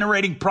and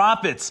generating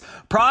profits.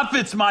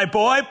 Profits, my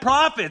boy,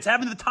 profits,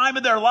 having the time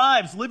of their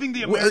lives, living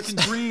the American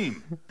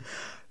dream.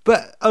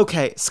 But,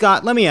 okay,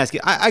 Scott, let me ask you.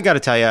 I got to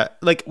tell you,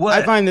 like,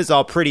 I find this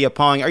all pretty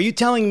appalling. Are you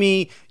telling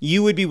me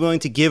you would be willing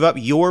to give up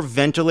your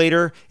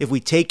ventilator if we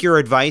take your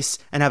advice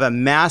and have a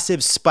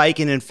massive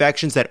spike in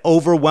infections that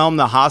overwhelm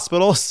the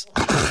hospitals?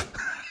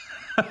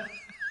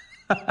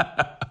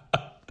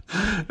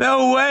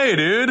 No way,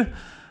 dude.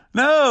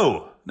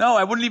 No,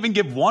 I wouldn't even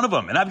give one of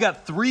them. And I've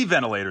got 3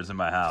 ventilators in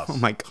my house. Oh,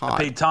 my God. I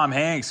paid Tom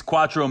Hanks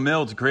 $4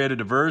 million to create a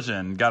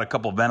diversion. Got a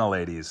couple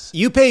ventilators.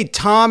 You paid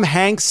Tom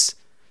Hanks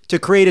to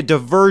create a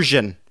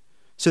diversion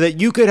so that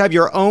you could have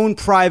your own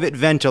private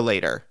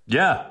ventilator.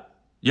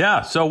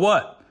 Yeah, so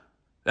what?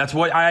 That's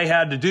what I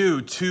had to do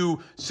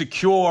to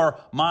secure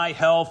my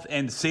health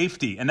and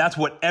safety. And that's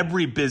what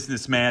every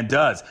businessman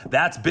does.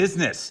 That's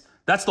business.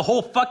 That's the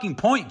whole fucking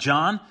point,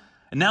 John.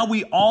 And now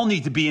we all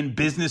need to be in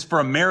business for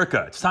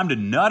America. It's time to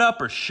nut up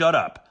or shut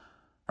up.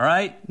 All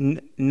right?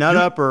 Nut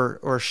up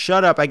or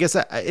shut up. I guess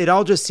it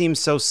all just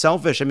seems so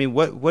selfish. I mean,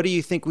 what do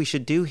you think we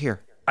should do here?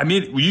 I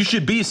mean, you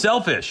should be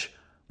selfish.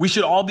 We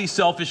should all be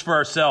selfish for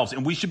ourselves,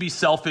 and we should be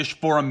selfish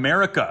for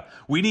America.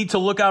 We need to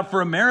look out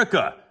for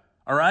America,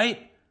 all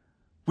right?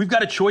 We've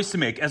got a choice to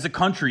make as a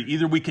country.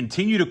 Either we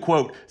continue to,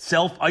 quote,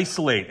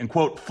 self-isolate and,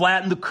 quote,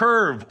 flatten the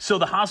curve so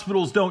the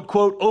hospitals don't,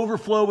 quote,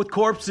 overflow with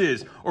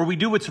corpses, or we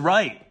do what's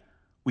right.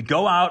 We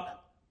go out,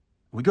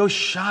 we go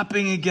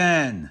shopping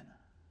again,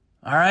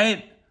 all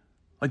right?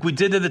 Like we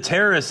did to the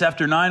terrorists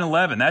after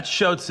 9/11. That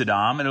showed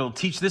Saddam, and it'll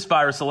teach this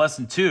virus a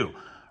lesson too.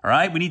 All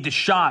right, we need to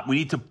shop. We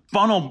need to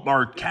funnel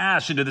our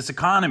cash into this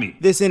economy.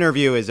 This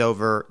interview is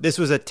over. This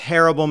was a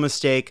terrible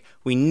mistake.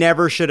 We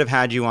never should have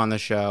had you on the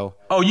show.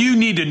 Oh, you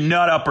need to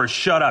nut up or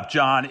shut up,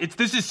 John.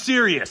 This is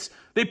serious.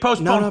 They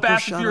postponed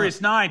Fast and Furious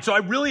 9, so I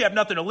really have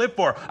nothing to live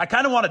for. I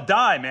kind of want to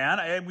die,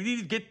 man. We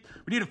need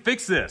to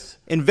fix this.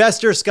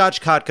 Investor Scotch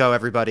Kotko,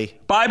 everybody.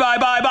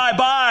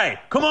 Bye.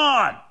 Come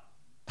on.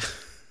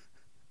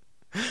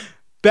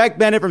 Beck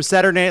Bennett from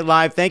Saturday Night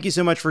Live, thank you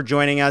so much for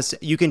joining us.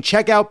 You can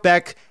check out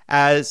Beck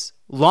as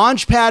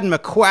Launchpad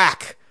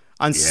McQuack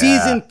on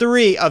Season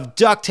 3 of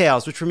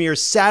DuckTales, which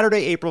premieres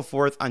Saturday, April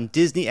 4th on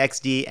Disney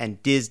XD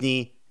and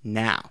Disney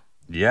Now.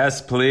 Yes,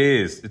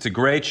 please. It's a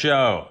great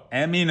show.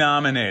 Emmy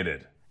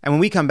nominated. And when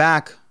we come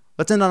back,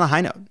 let's end on a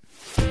high note.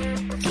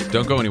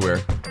 Don't go anywhere.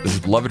 This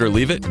is Love It or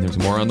Leave It, and there's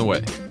more on the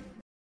way.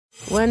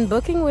 When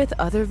booking with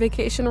other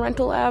vacation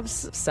rental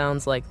apps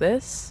sounds like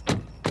this.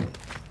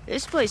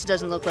 This place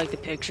doesn't look like the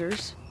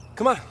pictures.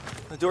 Come on,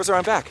 the doors are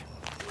on back.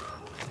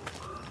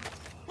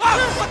 Wow,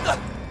 what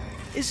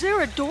the? Is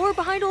there a door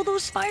behind all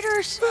those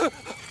spiders?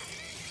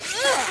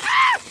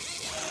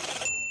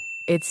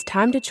 It's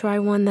time to try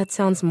one that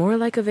sounds more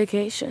like a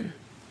vacation.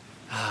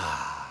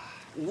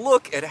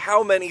 Look at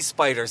how many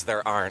spiders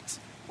there aren't.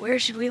 Where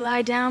should we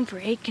lie down for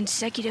 8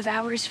 consecutive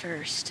hours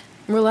first?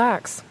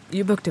 Relax.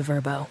 You booked a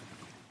Vrbo.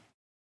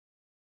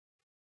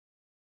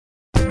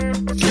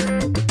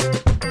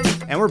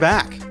 And we're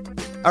back.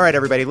 All right,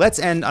 everybody, let's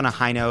end on a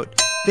high note.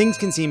 Things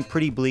can seem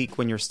pretty bleak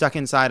when you're stuck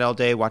inside all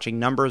day watching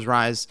numbers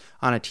rise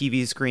on a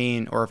TV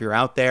screen, or if you're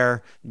out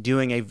there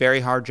doing a very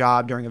hard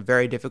job during a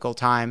very difficult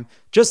time.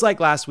 Just like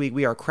last week,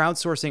 we are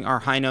crowdsourcing our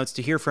high notes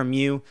to hear from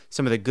you,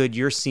 some of the good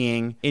you're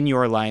seeing in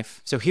your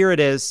life. So here it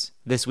is,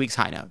 this week's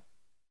high note.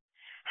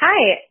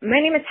 Hi,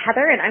 my name is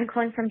Heather, and I'm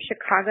calling from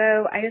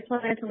Chicago. I just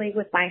wanted to leave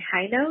with my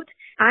high note.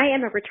 I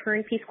am a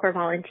returned Peace Corps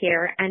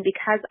volunteer, and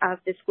because of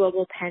this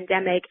global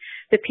pandemic,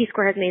 the Peace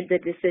Corps has made the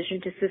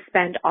decision to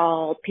suspend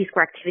all Peace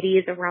Corps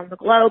activities around the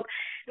globe,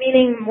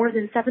 meaning more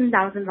than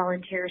 7,000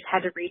 volunteers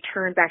had to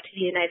return back to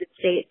the United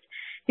States.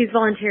 These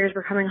volunteers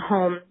were coming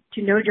home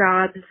to no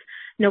jobs,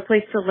 no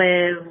place to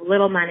live,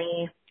 little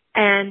money,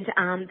 and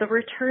the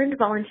returned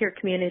volunteer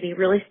community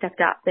really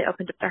stepped up. They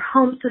opened up their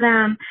homes to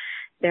them.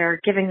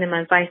 They're giving them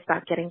advice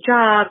about getting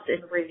jobs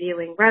and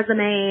reviewing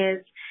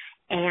resumes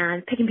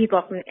and picking people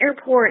up from the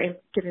airport and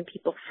giving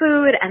people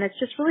food. And it's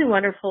just really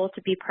wonderful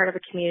to be part of a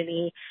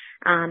community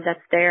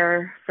that's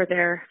there for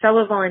their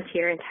fellow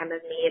volunteer in time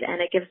of need. And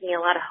it gives me a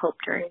lot of hope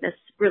during this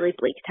really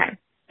bleak time.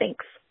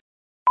 Thanks.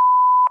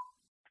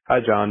 Hi,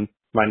 John.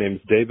 My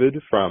name's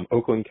David from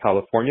Oakland,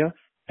 California.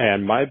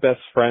 And my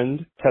best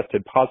friend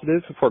tested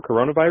positive for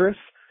coronavirus,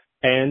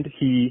 and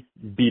he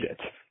beat it.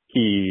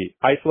 He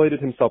isolated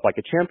himself like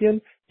a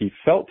champion. He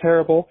felt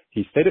terrible.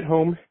 He stayed at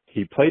home.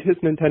 He played his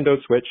Nintendo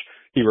Switch.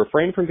 He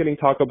refrained from getting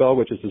Taco Bell,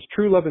 which is his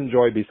true love and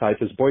joy besides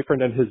his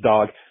boyfriend and his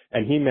dog,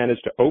 and he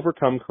managed to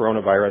overcome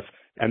coronavirus.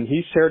 And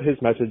he shared his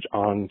message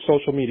on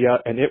social media,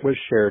 and it was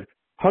shared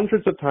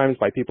hundreds of times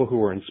by people who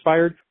were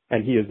inspired,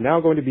 and he is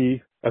now going to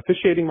be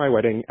officiating my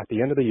wedding at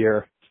the end of the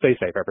year. Stay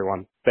safe,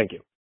 everyone. Thank you.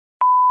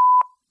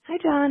 Hi,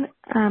 John.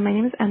 My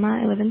name is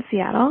Emma. I live in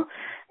Seattle,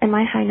 and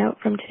my high note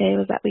from today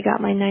was that we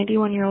got my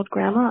 91-year-old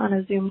grandma on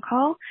a Zoom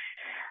call,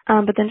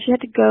 but then she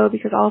had to go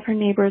because all of her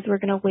neighbors were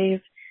going to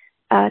wave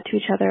to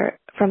each other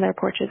from their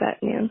porches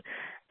at noon,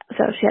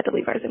 so she had to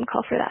leave our Zoom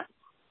call for that.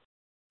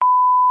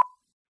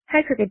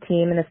 Hi, Crooked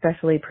Team, and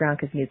especially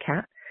Priyanka's new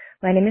cat.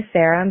 My name is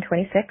Sarah. I'm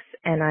 26,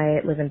 and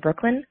I live in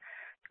Brooklyn.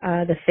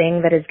 The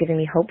thing that is giving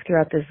me hope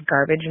throughout this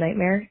garbage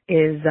nightmare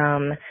is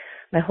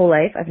my whole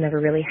life I've never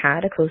really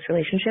had a close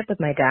relationship with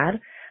my dad,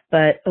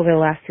 but over the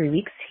last 3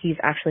 weeks, he's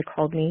actually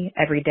called me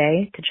every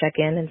day to check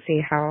in and see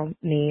how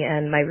me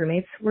and my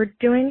roommates were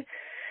doing.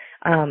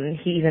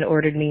 He even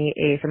ordered me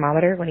a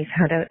thermometer when he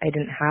found out I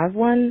didn't have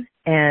one,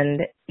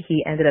 and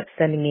he ended up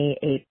sending me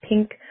a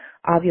pink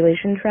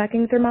ovulation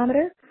tracking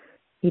thermometer.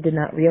 He did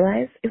not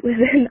realize it was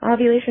an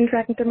ovulation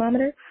tracking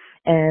thermometer,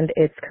 and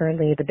it's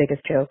currently the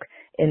biggest joke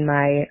in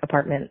my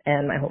apartment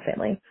and my whole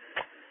family.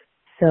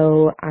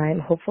 So I'm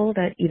hopeful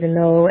that even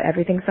though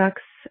everything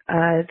sucks,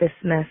 this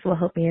mess will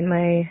help me and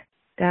my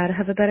dad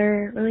have a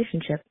better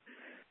relationship.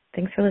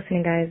 Thanks for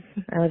listening, guys.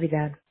 I love you,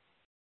 Dad.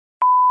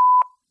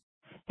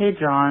 Hey,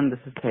 John. This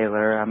is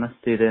Taylor. I'm a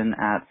student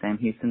at Sam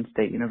Houston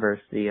State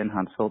University in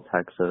Huntsville,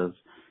 Texas.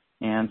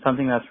 And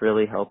something that's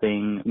really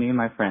helping me and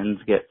my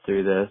friends get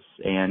through this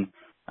and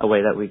a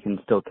way that we can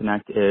still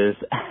connect is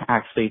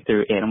actually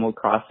through Animal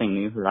Crossing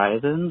New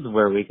Horizons,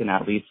 where we can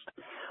at least,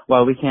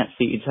 while we can't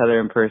see each other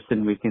in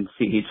person, we can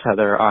see each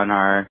other on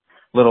our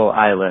little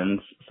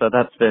islands. So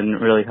that's been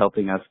really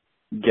helping us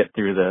get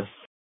through this.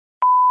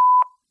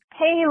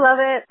 Hey, love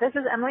it. This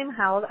is Emily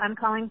Maheld. I'm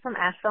calling from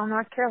Asheville,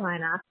 North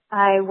Carolina.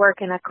 I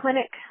work in a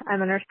clinic.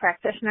 I'm a nurse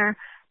practitioner,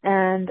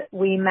 and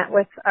we met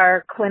with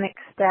our clinic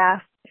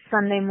staff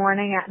Sunday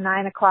morning at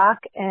 9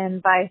 o'clock,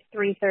 and by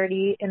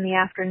 3:30 in the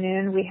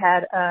afternoon, we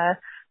had a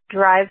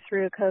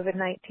drive-through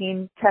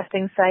COVID-19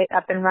 testing site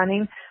up and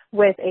running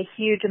with a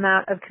huge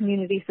amount of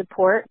community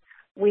support.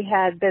 We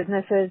had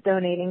businesses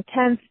donating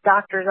tents,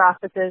 doctors'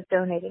 offices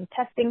donating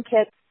testing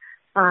kits.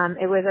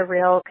 It was a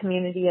real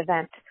community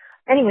event.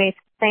 Anyways,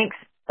 thanks.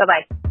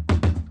 Bye-bye.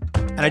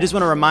 And I just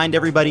want to remind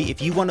everybody,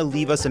 if you want to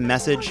leave us a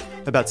message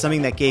about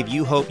something that gave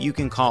you hope, you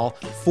can call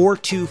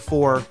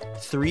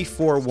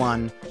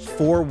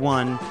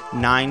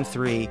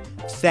 424-341-4193.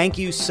 Thank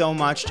you so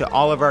much to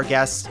all of our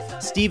guests,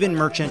 Stephen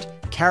Merchant,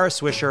 Kara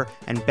Swisher,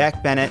 and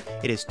Beck Bennett.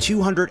 It is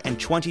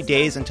 220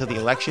 days until the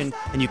election,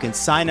 and you can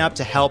sign up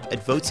to help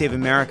at Vote Save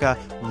America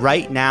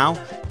right now.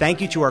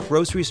 Thank you to our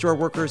grocery store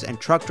workers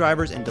and truck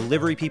drivers and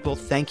delivery people.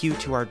 Thank you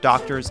to our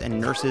doctors and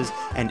nurses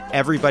and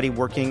everybody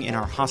working in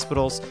our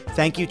hospitals.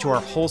 Thank you to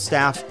our whole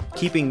staff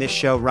keeping this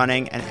show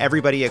running, and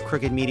everybody at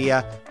Crooked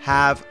Media.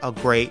 Have a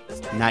great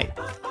night.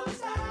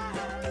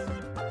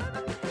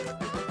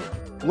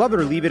 Love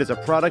It or Leave It is a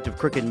product of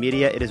Crooked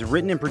Media. It is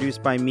written and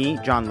produced by me,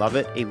 John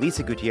Lovett,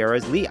 Elisa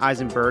Gutierrez, Lee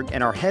Eisenberg,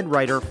 and our head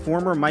writer,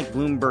 former Mike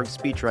Bloomberg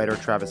speechwriter,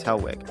 Travis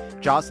Helwig.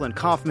 Jocelyn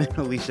Kaufman,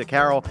 Alicia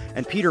Carroll,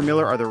 and Peter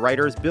Miller are the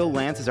writers. Bill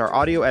Lance is our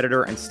audio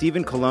editor, and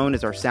Stephen Colon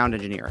is our sound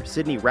engineer.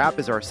 Sydney Rapp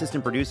is our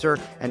assistant producer,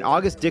 and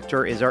August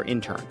Dichter is our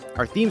intern.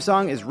 Our theme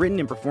song is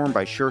written and performed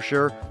by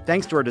Sure.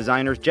 Thanks to our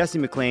designers, Jesse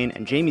McLean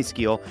and Jamie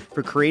Skeel,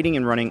 for creating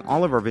and running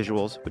all of our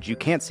visuals, which you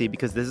can't see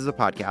because this is a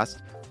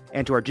podcast.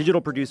 And to our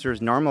digital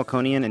producers, Nar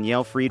Melkonian and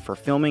Yael Fried, for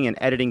filming and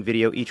editing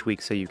video each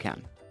week so you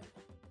can.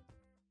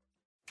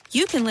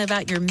 You can live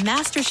out your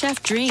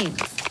MasterChef dreams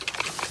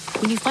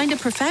when you find a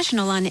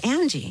professional on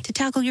Angie to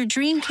tackle your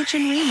dream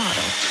kitchen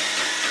remodel.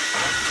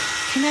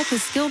 Connect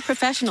with skilled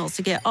professionals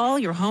to get all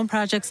your home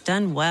projects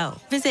done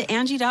well. Visit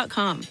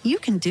Angie.com. You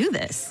can do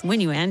this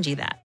when you Angie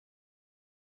that.